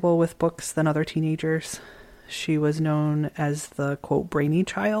comfortable with books than other teenagers. She was known as the, quote, "brainy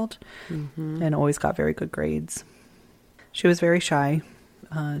child," and always got very good grades. She was very shy,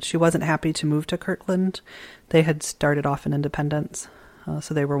 She wasn't happy to move to Kirkland. They had started off in Independence,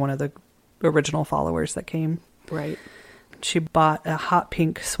 so they were one of the original followers that came. Right. She bought a hot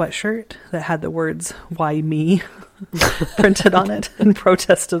pink sweatshirt that had the words, "Why me?" printed on it in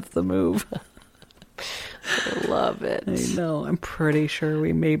protest of the move. I love it. I know. I'm pretty sure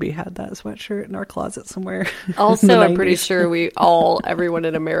we maybe had that sweatshirt in our closet somewhere. Also, I'm pretty sure everyone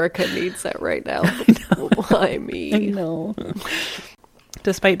in America needs that right now. Why me? I know.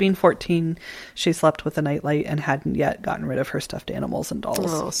 Despite being 14, she slept with a nightlight and hadn't yet gotten rid of her stuffed animals and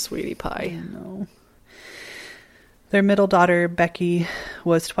dolls. Oh, sweetie pie. I know. Their middle daughter, Becky,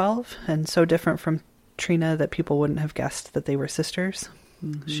 was 12 and so different from Trina that people wouldn't have guessed that they were sisters.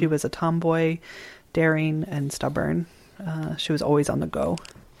 Mm-hmm. She was a tomboy, daring, and stubborn. She was always on the go.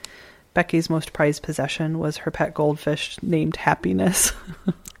 Becky's most prized possession was her pet goldfish named Happiness.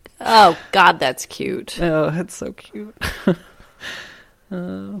 Oh, God, that's cute. Oh, it's so cute.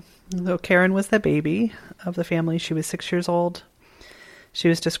 Though Karen was the baby of the family, she was 6 years old. She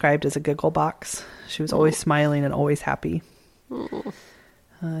was described as a giggle box. She was always smiling and always happy.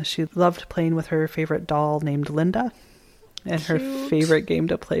 She loved playing with her favorite doll named Linda. And her favorite game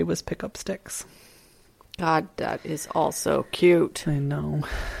to play was pick up sticks. God, that is also cute. I know.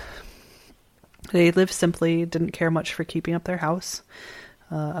 They lived simply, didn't care much for keeping up their house.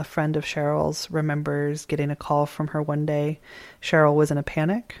 A friend of Cheryl's remembers getting a call from her one day. Cheryl was in a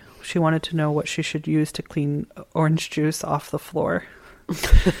panic. She wanted to know what she should use to clean orange juice off the floor.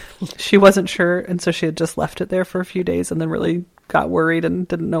 She wasn't sure, and so she had just left it there for a few days and then really got worried and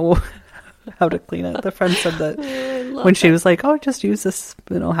didn't know how to clean it. The friend said that when she was like, "Oh, just use this,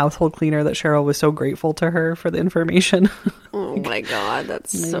 household cleaner," that Cheryl was so grateful to her for the information. Oh my God,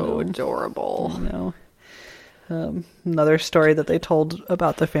 that's so adorable. I know. Another story that they told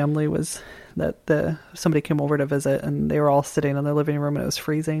about the family was that somebody came over to visit and they were all sitting in the living room and it was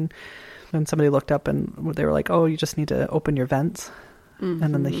freezing. And somebody looked up and they were like, "Oh, you just need to open your vents." Mm-hmm.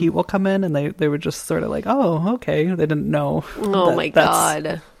 And then the heat will come in, and they were just sort of like, "Oh, okay." They didn't know. Oh my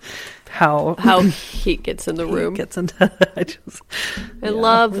God. How heat gets in the room. Gets into I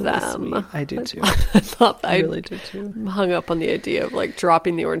love really them. Sweet. I do too. I really do too. I'm hung up on the idea of like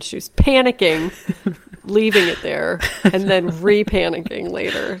dropping the orange juice, panicking, leaving it there, and then re-panicking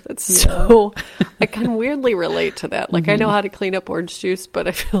later. That's so. I can weirdly relate to that. Like I know how to clean up orange juice, but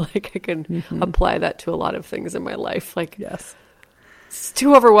I feel like I can apply that to a lot of things in my life. Like yes. It's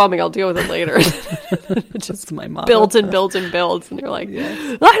too overwhelming. I'll deal with it later. It just my mom builds and builds and builds, and you're like,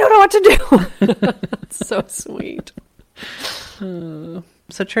 I don't know what to do. It's so sweet.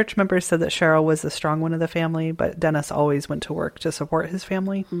 So church members said that Cheryl was the strong one of the family, but Dennis always went to work to support his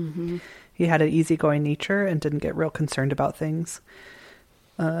family. Mm-hmm. He had an easygoing nature and didn't get real concerned about things.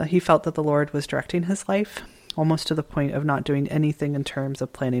 He felt that the Lord was directing his life, almost to the point of not doing anything in terms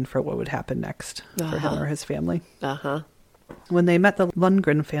of planning for what would happen next for him or his family. When they met the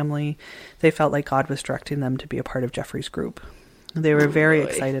Lundgren family, they felt like God was directing them to be a part of Jeffrey's group. They were very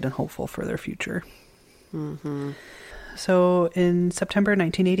excited and hopeful for their future. Mm-hmm. So in September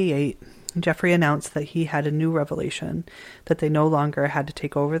 1988, Jeffrey announced that he had a new revelation, that they no longer had to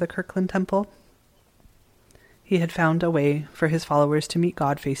take over the Kirkland Temple. He had found a way for his followers to meet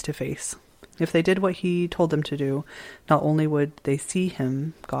God face to face. If they did what he told them to do, not only would they see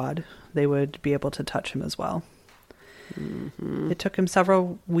him, God, they would be able to touch him as well. Mm-hmm. It took him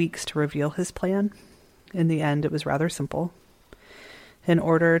several weeks to reveal his plan. In the end, it was rather simple. In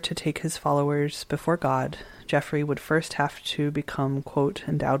order to take his followers before God, Jeffrey would first have to become, quote,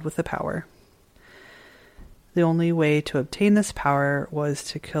 endowed with the power. The only way to obtain this power was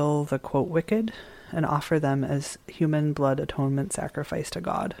to kill the, quote, wicked and offer them as human blood atonement sacrifice to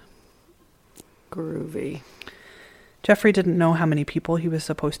God. Groovy. Jeffrey didn't know how many people he was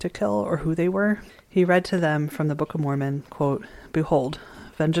supposed to kill or who they were. He read to them from the Book of Mormon, quote, "Behold,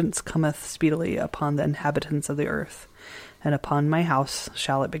 vengeance cometh speedily upon the inhabitants of the earth, and upon my house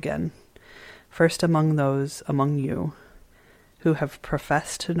shall it begin. First among those among you who have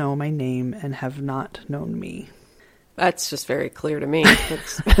professed to know my name and have not known me." That's just very clear to me.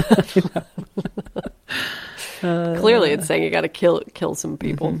 Clearly it's saying you got to kill some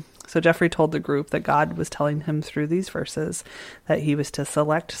people. Mm-hmm. So Jeffrey told the group that God was telling him through these verses that he was to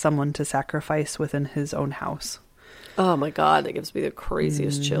select someone to sacrifice within his own house. Oh my God, that gives me the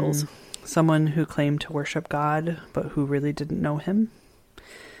craziest chills. Someone who claimed to worship God, but who really didn't know him.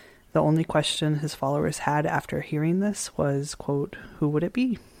 The only question his followers had after hearing this was, quote, who would it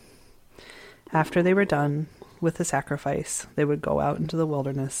be? After they were done with the sacrifice, they would go out into the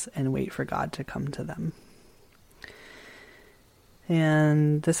wilderness and wait for God to come to them.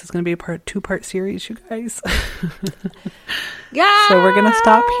 And this is going to be a two-part series, you guys. Yeah. So we're going to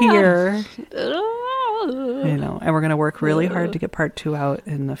stop here. And we're going to work really hard to get part 2 out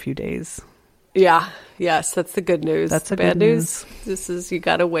in a few days. Yeah. Yes, that's the good news. That's the bad good news. This is, you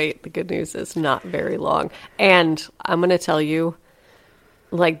got to wait. The good news is not very long. And I'm going to tell you,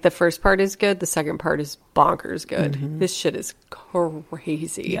 like, the first part is good. The second part is bonkers good. Mm-hmm. This shit is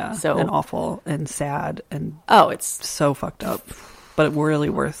crazy. Yeah. So, and awful and sad and it's so fucked up, but really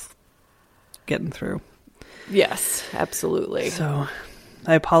worth getting through. Yes, absolutely. So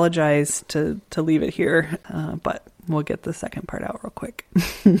I apologize to leave it here, but we'll get the second part out real quick.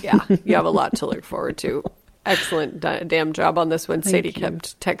 Yeah, you have a lot to look forward to. Excellent damn job on this one. Sadie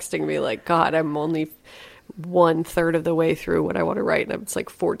kept texting me like, God, I'm only 1/3 of the way through what I want to write, and it's like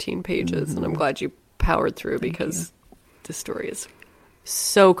 14 pages, mm-hmm. and I'm glad you powered through because the story is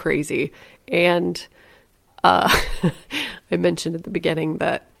so crazy. And I mentioned at the beginning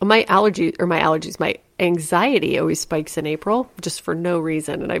that my anxiety always spikes in April just for no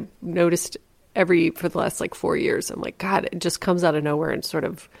reason. And I've noticed for the last like 4 years, I'm like, God, it just comes out of nowhere and sort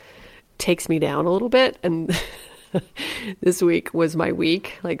of takes me down a little bit. And this week was my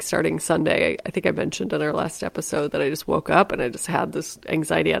week, like starting Sunday. I think I mentioned in our last episode that I just woke up and I just had this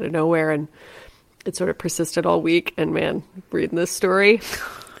anxiety out of nowhere, and it sort of persisted all week. And man, reading this story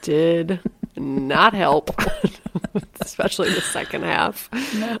did not help, especially the second half.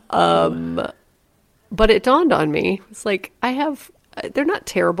 But it dawned on me, it's like they're not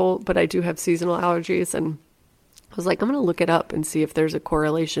terrible, but I do have seasonal allergies. And I was like, I'm going to look it up and see if there's a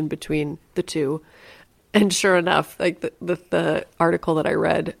correlation between the two. And sure enough, like the article that I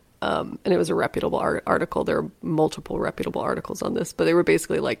read, and it was a reputable article. There are multiple reputable articles on this, but they were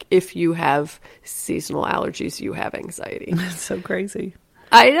basically like, if you have seasonal allergies, you have anxiety. That's so crazy.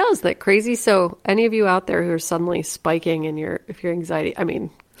 I know, isn't that crazy? So any of you out there who are suddenly spiking if your anxiety, I mean,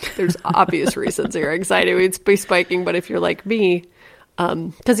 there's obvious reasons your anxiety would be spiking, but if you're like me,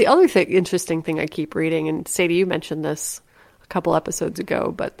 because the other interesting thing I keep reading, and Sadie, you mentioned this a couple episodes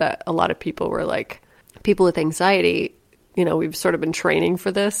ago, but that a lot of people were like, people with anxiety, we've sort of been training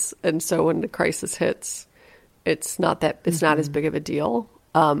for this. And so when the crisis hits, it's not as big of a deal.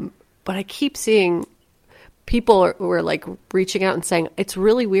 But I keep seeing people were like reaching out and saying, it's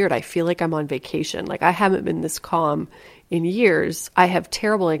really weird. I feel like I'm on vacation. Like I haven't been this calm in years. I have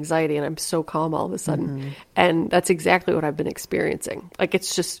terrible anxiety and I'm so calm all of a sudden. Mm-hmm. And that's exactly what I've been experiencing. Like,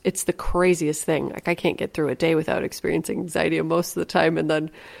 it's the craziest thing. Like I can't get through a day without experiencing anxiety most of the time. And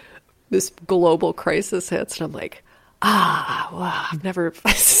then this global crisis hits and I'm like, wow, I've never,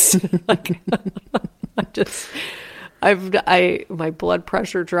 like, my blood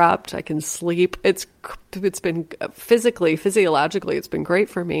pressure dropped. I can sleep. It's been physiologically, it's been great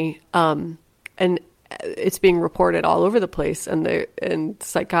for me. And it's being reported all over the place. And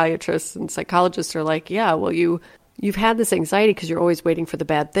psychiatrists and psychologists are like, yeah, well, you've had this anxiety because you're always waiting for the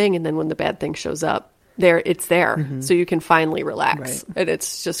bad thing. And then when the bad thing shows up, it's there. Mm-hmm. So you can finally relax. Right. And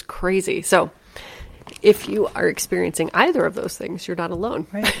it's just crazy. So if you are experiencing either of those things, you're not alone.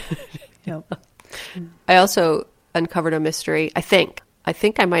 Right. Yep. I also uncovered a mystery. I think I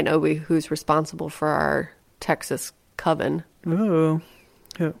might know who's responsible for our Texas coven. Ooh.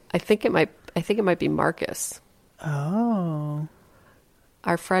 Who? I think it might be Marcus. Oh.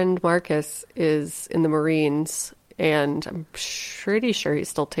 Our friend Marcus is in the Marines, and I'm pretty sure he's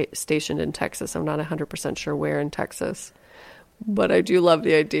still stationed in Texas. I'm not 100% sure where in Texas. But I do love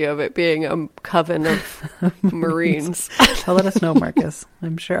the idea of it being a coven of Marines. Well, let us know, Marcus.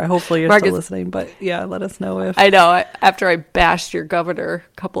 Hopefully you're still listening, but yeah, let us know if... I know. After I bashed your governor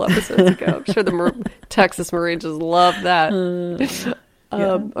a couple episodes ago, I'm sure the Texas Marines just love that.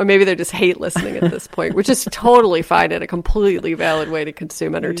 Yeah. Or maybe they just hate listening at this point, which is totally fine and a completely valid way to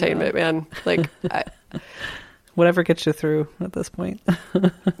consume entertainment, man. Like, whatever gets you through at this point.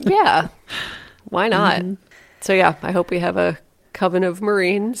 Yeah. Why not? Mm-hmm. So yeah, I hope we have a coven of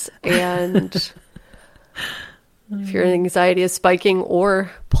Marines, and if your anxiety is spiking or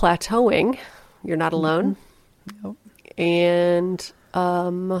plateauing, you're not alone. Mm-hmm. Nope. And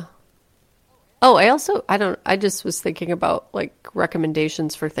I just was thinking about like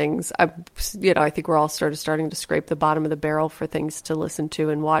recommendations for things. I think we're all starting to scrape the bottom of the barrel for things to listen to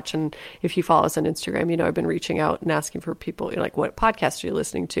and watch. And if you follow us on Instagram, I've been reaching out and asking for people, like, what podcasts are you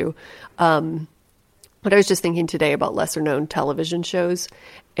listening to? But I was just thinking today about lesser known television shows,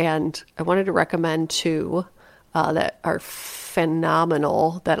 and I wanted to recommend two that are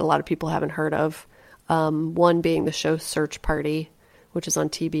phenomenal that a lot of people haven't heard of. One being the show Search Party, which is on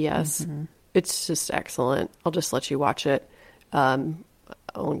TBS. Mm-hmm. It's just excellent. I'll just let you watch it.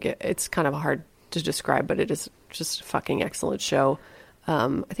 It's kind of hard to describe, but it is Just a fucking excellent show. I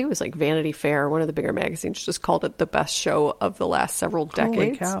think it was like Vanity Fair, one of the bigger magazines, just called it the best show of the last several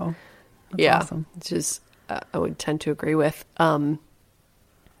decades. Holy cow. That's yeah, awesome. which is I would tend to agree with.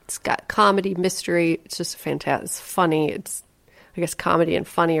 It's got comedy, mystery. It's just fantastic. It's funny. It's, I guess comedy and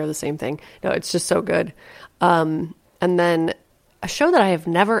funny are the same thing. No, it's just so good. And then a show that I have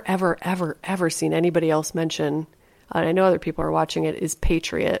never, ever, ever, ever seen anybody else mention, and I know other people are watching it, is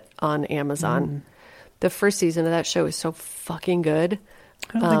Patriot on Amazon. The first season of that show is so fucking good.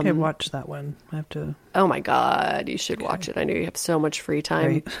 I don't think I've watched that one. I have to. Oh my God, you should watch it. I know you have so much free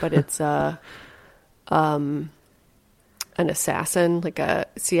time, Right. but it's an assassin, like a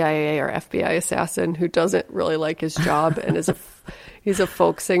CIA or FBI assassin who doesn't really like his job and he's a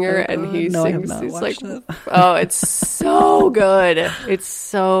folk singer and he no, I have sings. not He's like, watched it. oh, it's so good. It's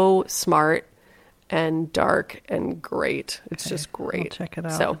so smart and dark and great. It's just great. I'll check it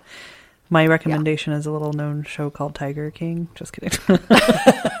out. So My recommendation is a little known show called Tiger King. Just kidding.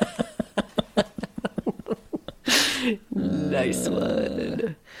 nice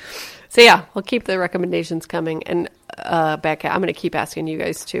one. So yeah, we'll keep the recommendations coming. And Becca, I'm going to keep asking you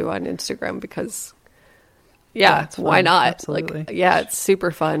guys too on Instagram because Yeah, it's why fun. not? Absolutely. Like, yeah, it's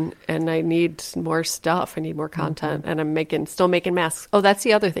super fun, and I need more stuff. I need more content, and I'm still making masks. Oh, that's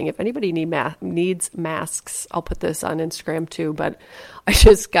the other thing. If anybody needs masks, I'll put this on Instagram too. But I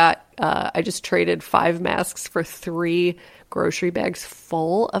just traded 5 masks for 3 grocery bags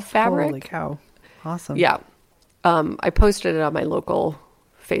full of fabric. Holy cow. Awesome. Yeah. I posted it on my local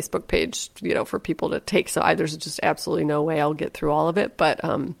Facebook page, for people to take. So there's just absolutely no way I'll get through all of it. But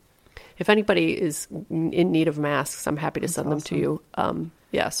if anybody is in need of masks, I'm happy to send them to you.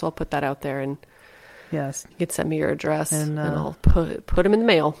 So I'll put that out there, and Yes. you can send me your address, And, and I'll put them in the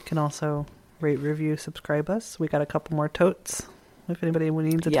mail. You can also rate, review, subscribe us. We got a couple more totes if anybody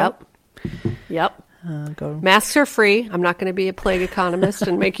needs a Yep. tote. Yep. Go. Masks are free. I'm not going to be a plague economist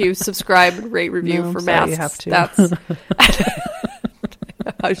and make you subscribe and rate review No, for I'm sorry, masks. you have to.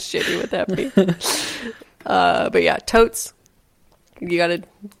 That's how shitty would that be? But yeah, totes. You got to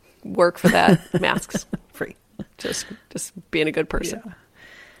work for that. Masks free. Just being a good person.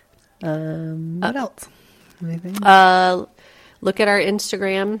 Yeah. What else? Anything? Look at our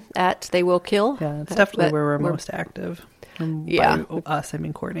Instagram at They Will Kill. Yeah, it's definitely That where we're most active. And Yeah. by us, I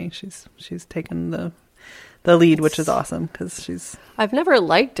mean Courtney. She's taken the lead, which is awesome because she's I've never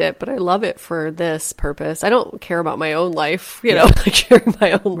liked it, but I love it for this purpose. I don't care about my own life, like sharing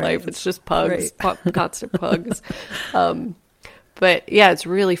my own life. It's just pugs, constant pugs. But yeah, it's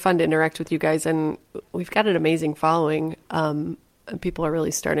really fun to interact with you guys, and we've got an amazing following. And people are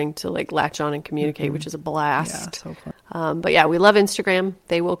really starting to latch on and communicate, which is a blast. so fun. But yeah, we love Instagram.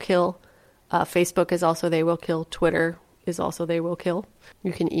 They Will Kill. Facebook is also They Will Kill. Twitter is also They Will Kill.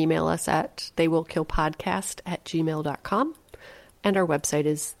 You can email us at theywillkillpodcast@gmail.com. And our website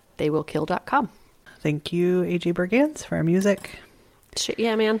is theywillkill.com. Thank you, AJ Bergans, for our music. Shit,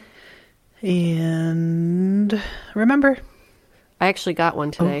 yeah, man. And remember, I actually got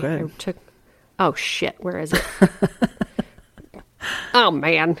one today. good. Oh shit, where is it? Oh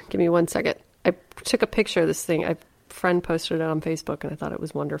man, give me 1 second. I took a picture of this thing. A friend posted it on Facebook, and I thought it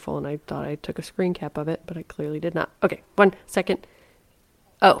was wonderful, and I thought I took a screen cap of it, but I clearly did not. Okay, 1 second.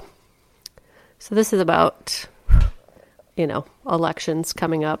 Oh, so this is about, elections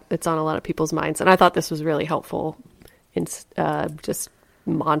coming up. It's on a lot of people's minds, and I thought this was really helpful in just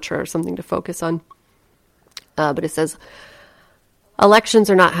mantra or something to focus on. But it says, elections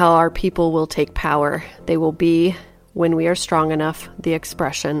are not how our people will take power. They will be, when we are strong enough, the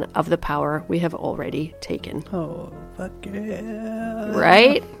expression of the power we have already taken. oh, fuck yeah.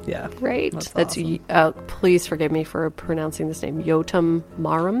 Right? Yeah. Right? That's awesome. Please forgive me for pronouncing this name. Yotam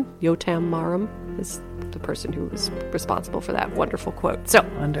Maram is the person who was responsible for that wonderful quote. So,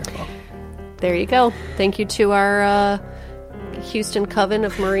 Wonderful. there you go. Thank you to our Houston Coven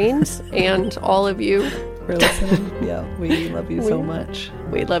of Marines and all of you. For listening. Yeah, we love you so much.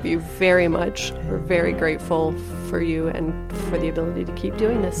 We love you very much. We're very grateful for you and for the ability to keep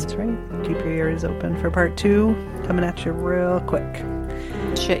doing this. That's right. Keep your ears open for part 2 coming at you real quick.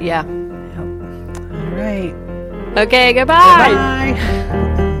 Shit, yeah. Yep. All right. Okay, goodbye. Bye.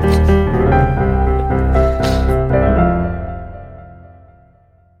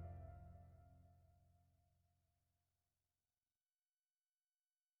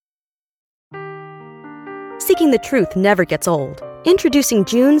 Seeking the truth never gets old. Introducing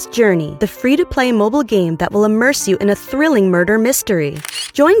June's Journey, the free-to-play mobile game that will immerse you in a thrilling murder mystery.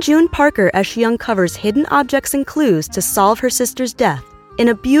 Join June Parker as she uncovers hidden objects and clues to solve her sister's death in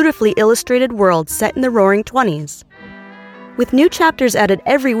a beautifully illustrated world set in the Roaring '20s. With new chapters added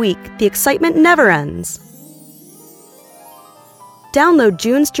every week, the excitement never ends. Download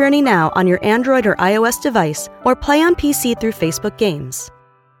June's Journey now on your Android or iOS device, or play on PC through Facebook Games.